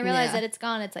 now I realize that it's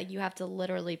gone. It's like you have to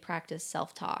literally practice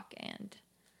self-talk and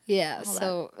yeah. all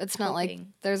So it's not like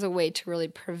coping. there's a way to really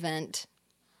prevent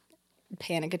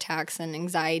panic attacks and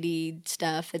anxiety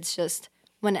stuff. It's just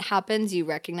when it happens, you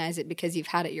recognize it because you've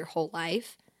had it your whole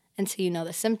life. And so you know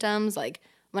the symptoms. Like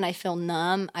when I feel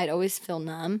numb, I'd always feel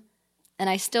numb. And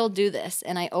I still do this.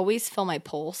 And I always feel my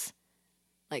pulse,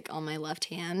 like on my left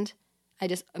hand.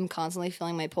 I'm constantly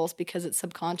feeling my pulse because it's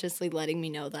subconsciously letting me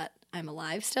know that I'm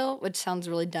alive still, which sounds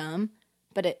really dumb,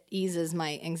 but it eases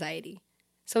my anxiety.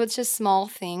 So it's just small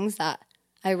things that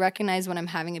I recognize when I'm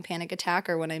having a panic attack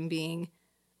or when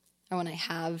I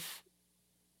have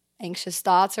anxious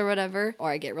thoughts or whatever,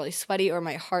 or I get really sweaty or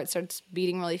my heart starts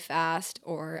beating really fast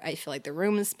or I feel like the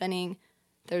room is spinning.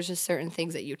 There's just certain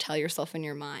things that you tell yourself in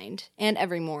your mind. And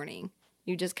every morning,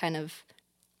 you just kind of,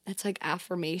 it's like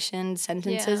affirmation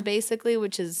sentences basically,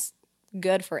 which is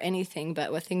good for anything.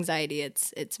 But with anxiety,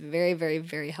 it's very, very,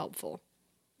 very helpful.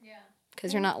 Yeah.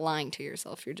 Because you're not lying to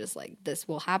yourself. You're just like, this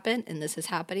will happen and this is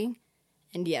happening.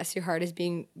 And yes, your heart is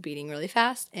beating really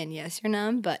fast. And yes, you're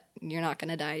numb, but you're not going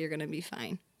to die. You're going to be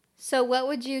fine. So what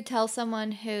would you tell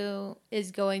someone who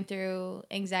is going through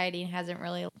anxiety and hasn't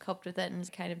really coped with it and is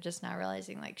kind of just now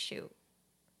realizing like, shoot,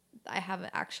 I have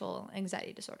an actual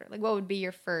anxiety disorder? Like what would be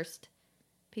your first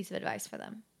piece of advice for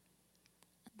them?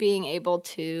 Being able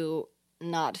to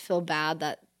not feel bad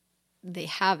that they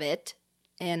have it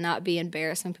and not be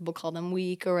embarrassed when people call them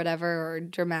weak or whatever or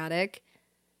dramatic.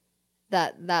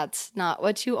 That's not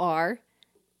what you are.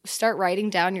 Start writing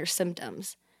down your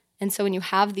symptoms. And so when you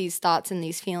have these thoughts and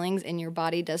these feelings and your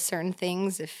body does certain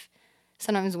things, if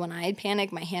sometimes when I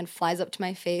panic, my hand flies up to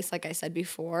my face, like I said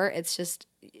before, it's just,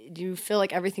 you feel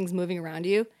like everything's moving around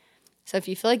you. So if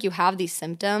you feel like you have these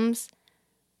symptoms,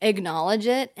 acknowledge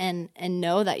it and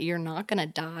know that you're not going to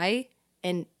die.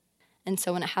 And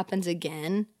so when it happens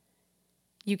again,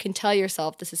 you can tell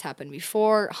yourself this has happened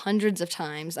before hundreds of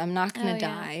times. I'm not going to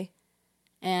die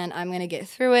and I'm going to get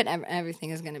through it.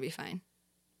 Everything is going to be fine.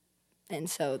 And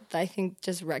so I think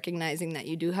just recognizing that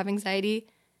you do have anxiety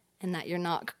and that you're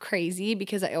not crazy,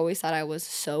 because I always thought I was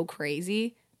so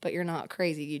crazy, but you're not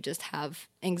crazy. You just have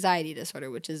anxiety disorder,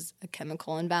 which is a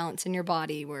chemical imbalance in your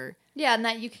body where... Yeah, and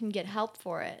that you can get help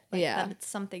for it. Like Yeah. that it's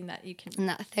something that you can... And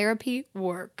that therapy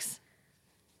works.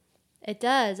 It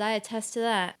does. I attest to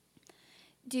that.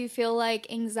 Do you feel like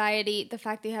anxiety, the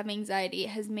fact that you have anxiety,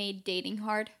 has made dating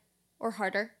hard or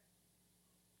harder?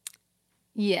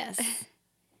 Yes,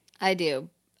 I do.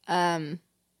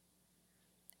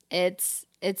 It's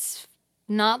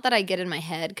not that I get in my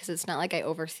head, because it's not like I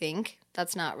overthink.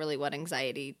 That's not really what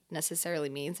anxiety necessarily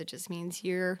means. It just means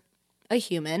you're a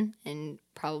human and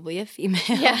probably a female.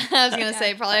 Yeah, I was going to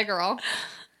say probably a girl.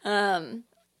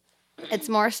 It's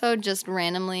more so just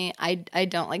randomly, I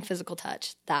don't like physical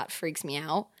touch. That freaks me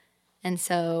out. And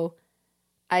so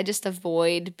I just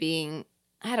avoid being,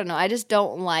 I don't know, I just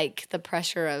don't like the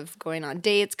pressure of going on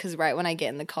dates, because right when I get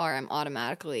in the car, I'm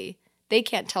automatically, they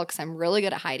can't tell because I'm really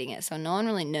good at hiding it. So no one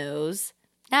really knows.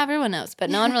 Now everyone knows, but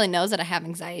no one really knows that I have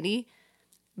anxiety.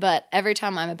 But every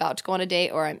time I'm about to go on a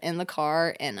date or I'm in the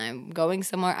car and I'm going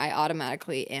somewhere, I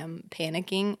automatically am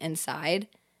panicking inside.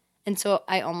 And so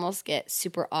I almost get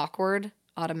super awkward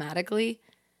automatically.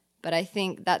 But I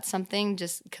think that's something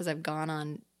just because I've gone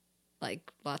on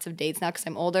like lots of dates now because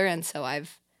I'm older. And so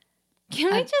I've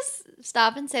Can we just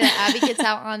stop and say that Abby gets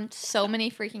out on so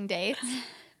many freaking dates?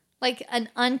 Like an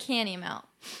uncanny amount.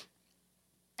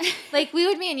 Like we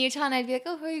would be in Utah and I'd be like,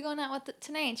 oh, who are you going out with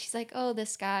tonight? And she's like, oh,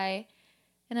 this guy.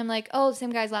 And I'm like, oh, the same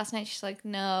guy as last night. She's like,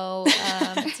 no,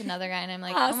 it's another guy. And I'm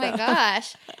like, oh my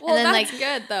gosh. Well, and then, that's like,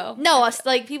 good though. No,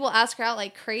 like people ask her out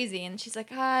like crazy. And she's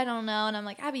like, I don't know. And I'm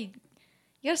like, Abby,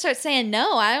 you got to start saying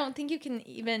no. I don't think you can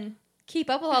even keep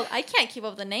up with I can't keep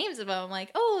up with the names of them. I'm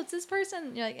like, oh, it's this person.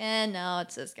 And you're like, no,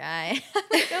 it's this guy.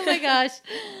 Like, oh my gosh.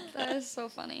 That is so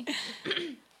funny.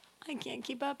 I can't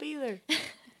keep up either.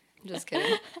 I'm just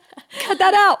kidding. Cut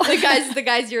that out. The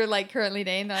guys you're like currently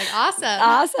dating, they're like, awesome.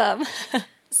 Awesome.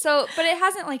 So, but it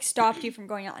hasn't like stopped you from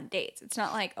going out on dates. It's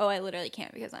not like, oh, I literally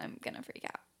can't because I'm gonna freak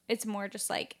out. It's more just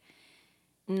like,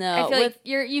 No. I feel like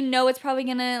it's probably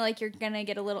gonna like you're gonna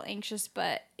get a little anxious,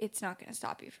 but it's not gonna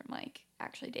stop you from like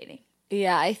actually dating.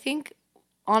 Yeah, I think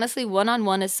honestly,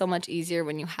 one-on-one is so much easier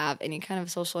when you have any kind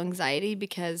of social anxiety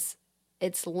because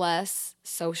it's less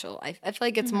social. I feel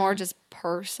like it's more just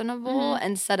personable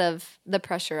instead of the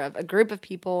pressure of a group of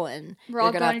people and We're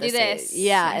all going to do this.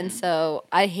 Yeah, and so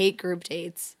I hate group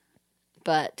dates,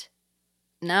 but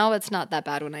now it's not that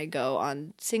bad when I go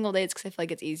on single dates because I feel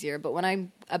like it's easier. But when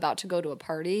I'm about to go to a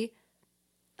party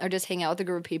or just hang out with a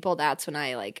group of people, that's when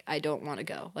I don't want to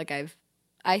go. Like I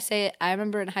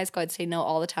remember in high school I'd say no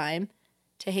all the time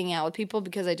to hang out with people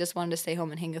because I just wanted to stay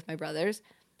home and hang with my brothers.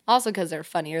 Also because they're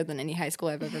funnier than any high school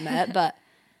I've ever met, but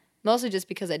mostly just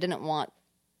because I didn't want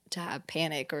to have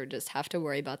panic or just have to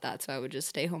worry about that, so I would just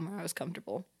stay home where I was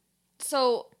comfortable.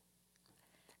 So,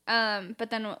 but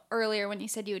then earlier when you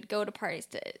said you would go to parties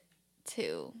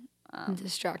to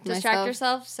Distract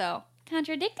yourself, so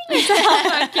contradicting yourself.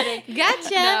 I'm kidding.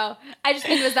 Gotcha. No, I just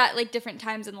think was that like different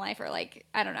times in life or like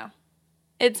I don't know.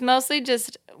 It's mostly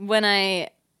just when I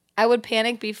would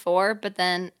panic before, but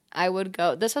then I would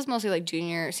go. This was mostly like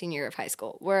junior, senior year of high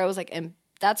school, where I was like,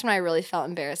 that's when I really felt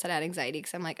embarrassed that I had anxiety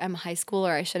because I'm like, I'm high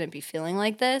schooler, I shouldn't be feeling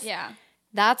like this. Yeah.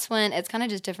 That's when it's kind of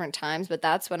just different times, but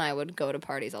that's when I would go to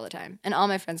parties all the time. And all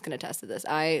my friends can attest to this.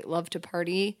 I love to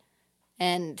party,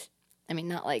 and I mean,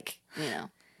 not like,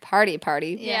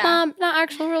 party. Yeah. Not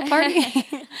actual real party.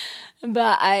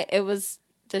 But it was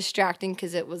distracting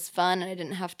because it was fun, and I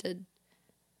didn't have to.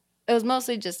 It was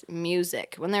mostly just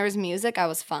music. When there was music, I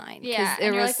was fine. Yeah.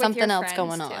 There was like something else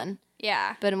going on.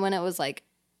 Yeah. But when it was like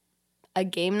a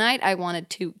game night, I wanted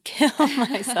to kill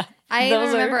myself. I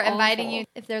Those remember are inviting awful. you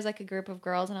if there's like a group of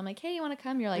girls and I'm like, hey, you want to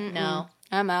come? You're like, no.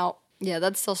 I'm out. Yeah,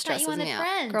 that still you stresses wanted me out.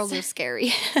 friends. Girls are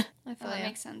scary. I feel That you.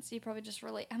 makes sense. You probably just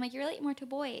relate. I'm like, you relate more to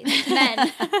boys than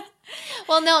men.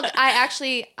 Well, no, I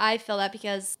feel that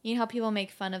because you know how people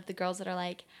make fun of the girls that are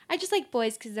like, I just like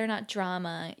boys because they're not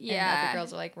drama. Yeah. And other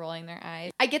girls are like rolling their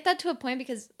eyes. I get that to a point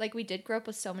because like we did grow up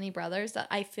with so many brothers that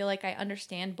I feel like I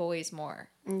understand boys more.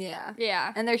 Yeah.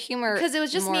 Yeah. And their humor. Because it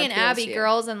was just more me and appeals Abby, to you.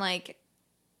 girls, and like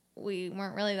we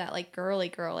weren't really that like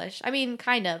girlish. I mean,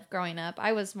 kind of growing up.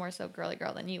 I was more so girly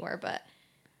girl than you were, but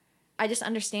I just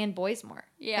understand boys more.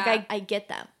 Yeah. Like I get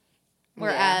them.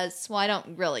 Whereas, well, I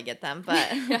don't really get them, but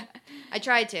I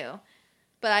try to.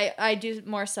 But I do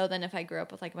more so than if I grew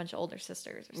up with like a bunch of older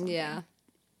sisters or something. Yeah.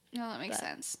 No, that makes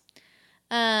sense.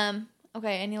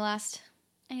 Okay, any last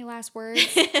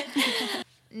words?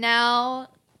 Now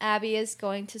Abby is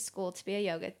going to school to be a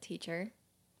yoga teacher.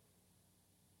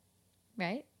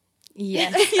 Right?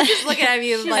 Yes. You just looking at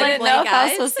me I like didn't know blank if I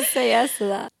was eyes. supposed to say yes to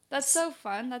that. That's so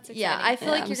fun. That's exciting. Yeah, I feel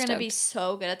Yeah, like I'm you're going to be stoked.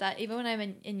 so good at that. Even when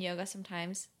I'm in yoga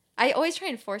sometimes. I always try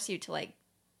and force you to like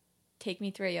take me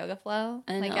through a yoga flow.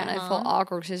 I know, like and I feel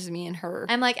awkward because it's me and her.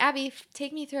 I'm like, Abby,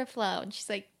 take me through a flow. And she's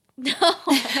like, no.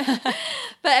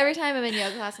 But every time I'm in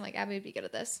yoga class, I'm like, Abby would be good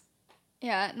at this.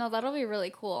 Yeah, no, that'll be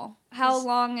really cool. How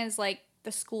long is like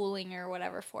the schooling or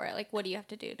whatever for it? Like, what do you have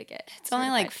to do to get It's only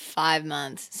like certified? 5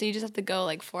 months. So you just have to go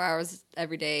like 4 hours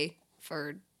every day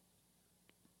for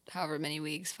however many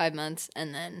weeks, 5 months,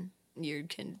 and then you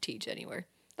can teach anywhere.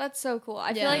 That's so cool.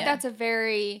 I feel Yeah. like Yeah. that's a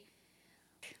very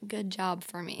Good job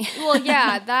for me. well,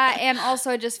 yeah, that and also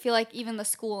I just feel like even the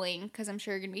schooling because I'm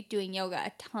sure you're gonna be doing yoga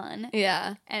a ton,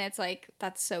 Yeah. and it's like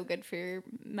that's so good for your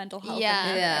mental health. Yeah.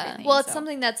 and Yeah. everything, Well, it's so.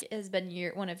 something that has been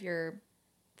one of your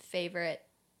favorite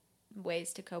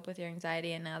ways to cope with your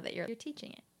anxiety, and now that you're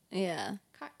teaching it. Yeah.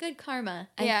 Good karma.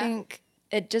 Yeah.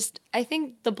 I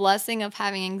think the blessing of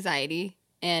having anxiety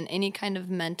and any kind of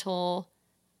mental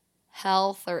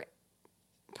health or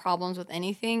problems with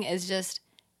anything is just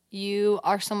you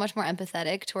are so much more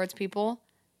empathetic towards people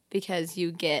because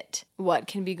you get what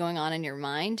can be going on in your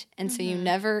mind. And so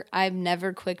I'm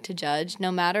never quick to judge,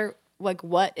 no matter like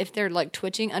what, if they're like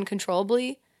twitching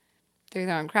uncontrollably, they're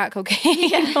on crack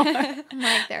cocaine.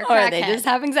 Like they're Or they crackhead. just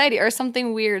have anxiety or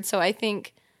something weird. So I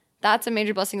think that's a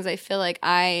major blessing, because I feel like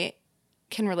I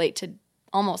can relate to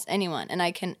almost anyone and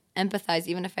I can empathize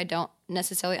even if I don't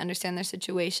necessarily understand their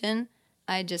situation.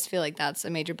 I just feel like that's a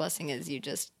major blessing, is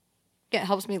it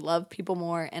helps me love people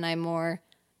more, and I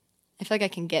feel like I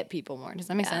can get people more. Does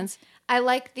that make sense? I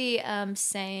like the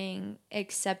saying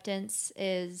acceptance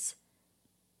is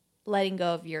letting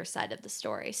go of your side of the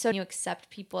story. So you accept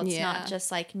people. It's not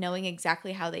just like knowing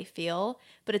exactly how they feel,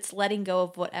 but it's letting go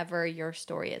of whatever your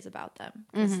story is about them.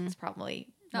 Because it's probably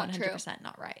Not 100%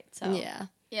 not right. So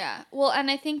Yeah. Well, and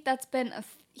I think that's been a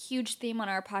huge theme on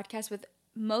our podcast with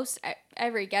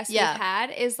every guest we've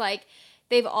had, is like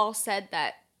they've all said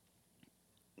that,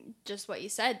 just what you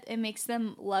said, it makes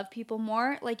them love people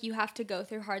more. Like, you have to go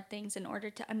through hard things in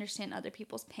order to understand other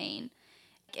people's pain.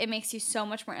 It makes you so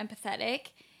much more empathetic.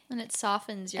 And it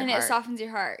softens your and heart. it softens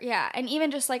your heart, yeah. And even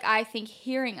just, like, I think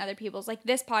hearing other people's, like,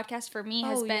 this podcast for me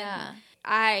has been,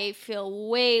 I feel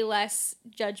way less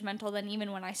judgmental than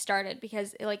even when I started,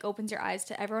 because it, like, opens your eyes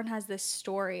to everyone has this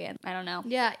story, and I don't know.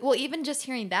 Yeah, well, even just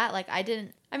hearing that, like, I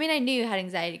knew you had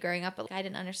anxiety growing up, but like, I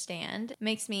didn't understand. It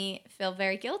makes me feel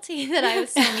very guilty that I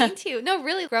was so mean to you. No,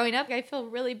 really, growing up, I feel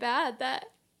really bad that...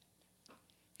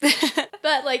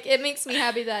 But, like, it makes me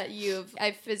happy that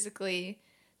I've physically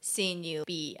seen you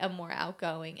be a more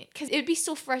outgoing, because it would be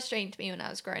so frustrating to me when I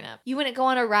was growing up. You wouldn't go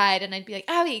on a ride and I'd be like,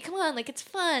 Abbey, come on, like, it's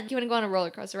fun. You wouldn't go on a roller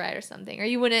coaster ride or something, or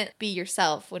you wouldn't be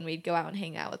yourself when we'd go out and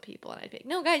hang out with people, and I'd be like,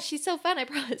 no guys, she's so fun, I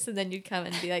promise. And then you'd come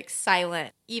and be like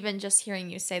silent. Even just hearing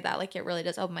you say that, like, it really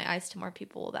does open my eyes to more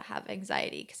people that have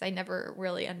anxiety, because I never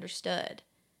really understood.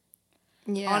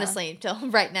 Yeah. Honestly, until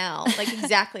right now, like,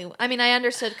 exactly. I mean, I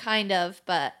understood kind of,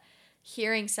 but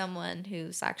hearing someone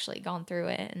who's actually gone through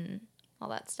it and all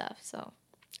that stuff. So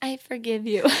I forgive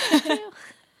you.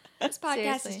 This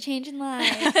podcast is changing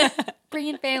lives,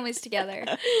 bringing families together.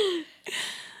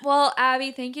 Well,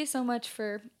 Abbey, thank you so much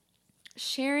for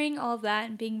sharing all of that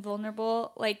and being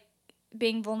vulnerable. Like,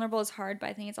 being vulnerable is hard, but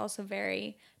I think it's also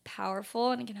very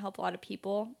powerful, and it can help a lot of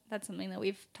people. That's something that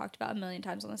we've talked about a million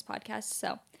times on this podcast.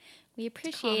 So we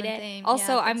appreciate it. Thing.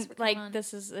 Also, yeah, I'm like,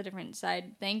 this is a different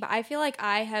side thing, but I feel like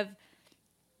I have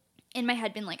in my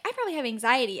head been like, I probably have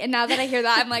anxiety. And now that I hear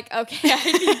that, I'm like, okay, I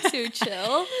need to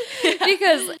chill.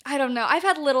 Because, I don't know, I've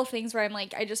had little things where I'm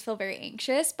like, I just feel very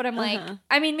anxious. But I'm like,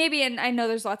 I mean, maybe, and I know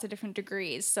there's lots of different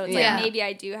degrees. So it's like, maybe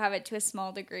I do have it to a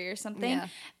small degree or something. Yeah.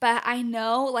 But I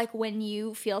know, like, when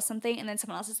you feel something and then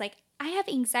someone else is like, I have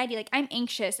anxiety, like, I'm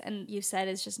anxious, and you said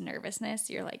it's just nervousness.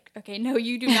 You're like, okay, no,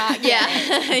 you do not get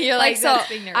it. You're like, so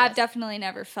being nervous. I've definitely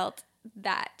never felt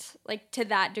that, like, to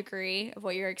that degree of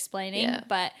what you're explaining. Yeah.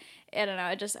 But I don't know,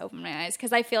 it just opened my eyes,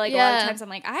 because I feel like a lot of times I'm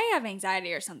like, I have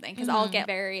anxiety or something, because I'll get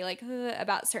very, like,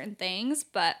 about certain things,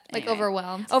 but anyway. Like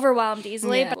overwhelmed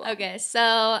easily. Yeah. But okay,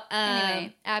 so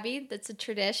anyway, Abbey, that's a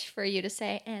tradition for you to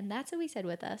say, and that's what we said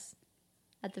with us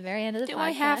at the very end of the podcast. Do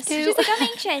I have to? She's like, I'm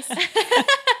anxious.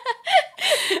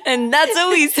 And that's what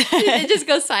we said. It just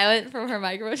goes silent from her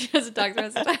microphone. She doesn't talk to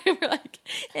us the time. We're like,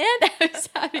 and I was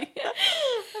having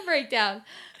a breakdown.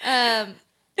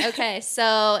 Okay,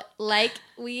 so like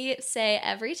we say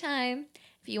every time,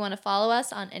 if you want to follow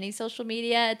us on any social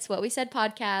media, it's What We Said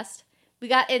Podcast. We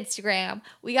got Instagram.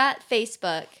 We got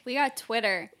Facebook. We got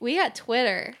Twitter.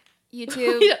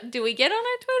 YouTube. Do we get on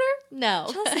our Twitter? No.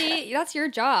 Chelsea, that's your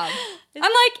job. I'm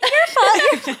like, your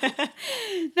fault.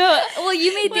 No, well,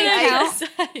 you made the account.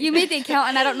 You made the account,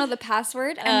 and I don't know the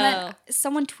password. And then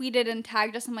someone tweeted and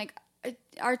tagged us. I'm like,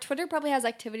 our Twitter probably has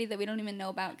activity that we don't even know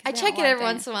about. I check it every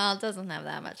once in a while. It doesn't have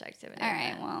that much activity. All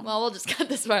right, well, we'll just cut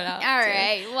this part out. All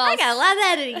right. Well, I got a lot of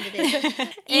editing to do.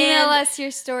 Email us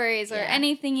your stories or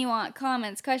anything you want,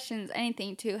 comments, questions,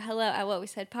 anything to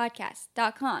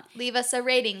hello@whatwesaidpodcast.com. Leave us a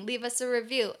rating. Leave us a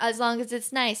review. As long as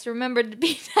it's nice. Remember to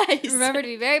be nice. Remember to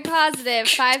be very positive.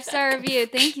 5-star review.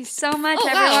 Thank you so much,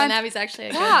 everyone. Wow, and Abby's actually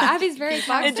a good. Wow, Abby's very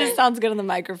positive. It just sounds good on the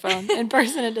microphone. In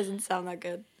person, it doesn't sound that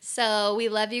good. So we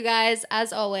love you guys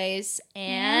as always,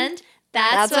 and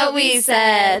that's what we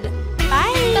said.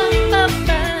 Bye.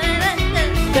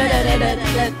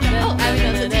 Oh.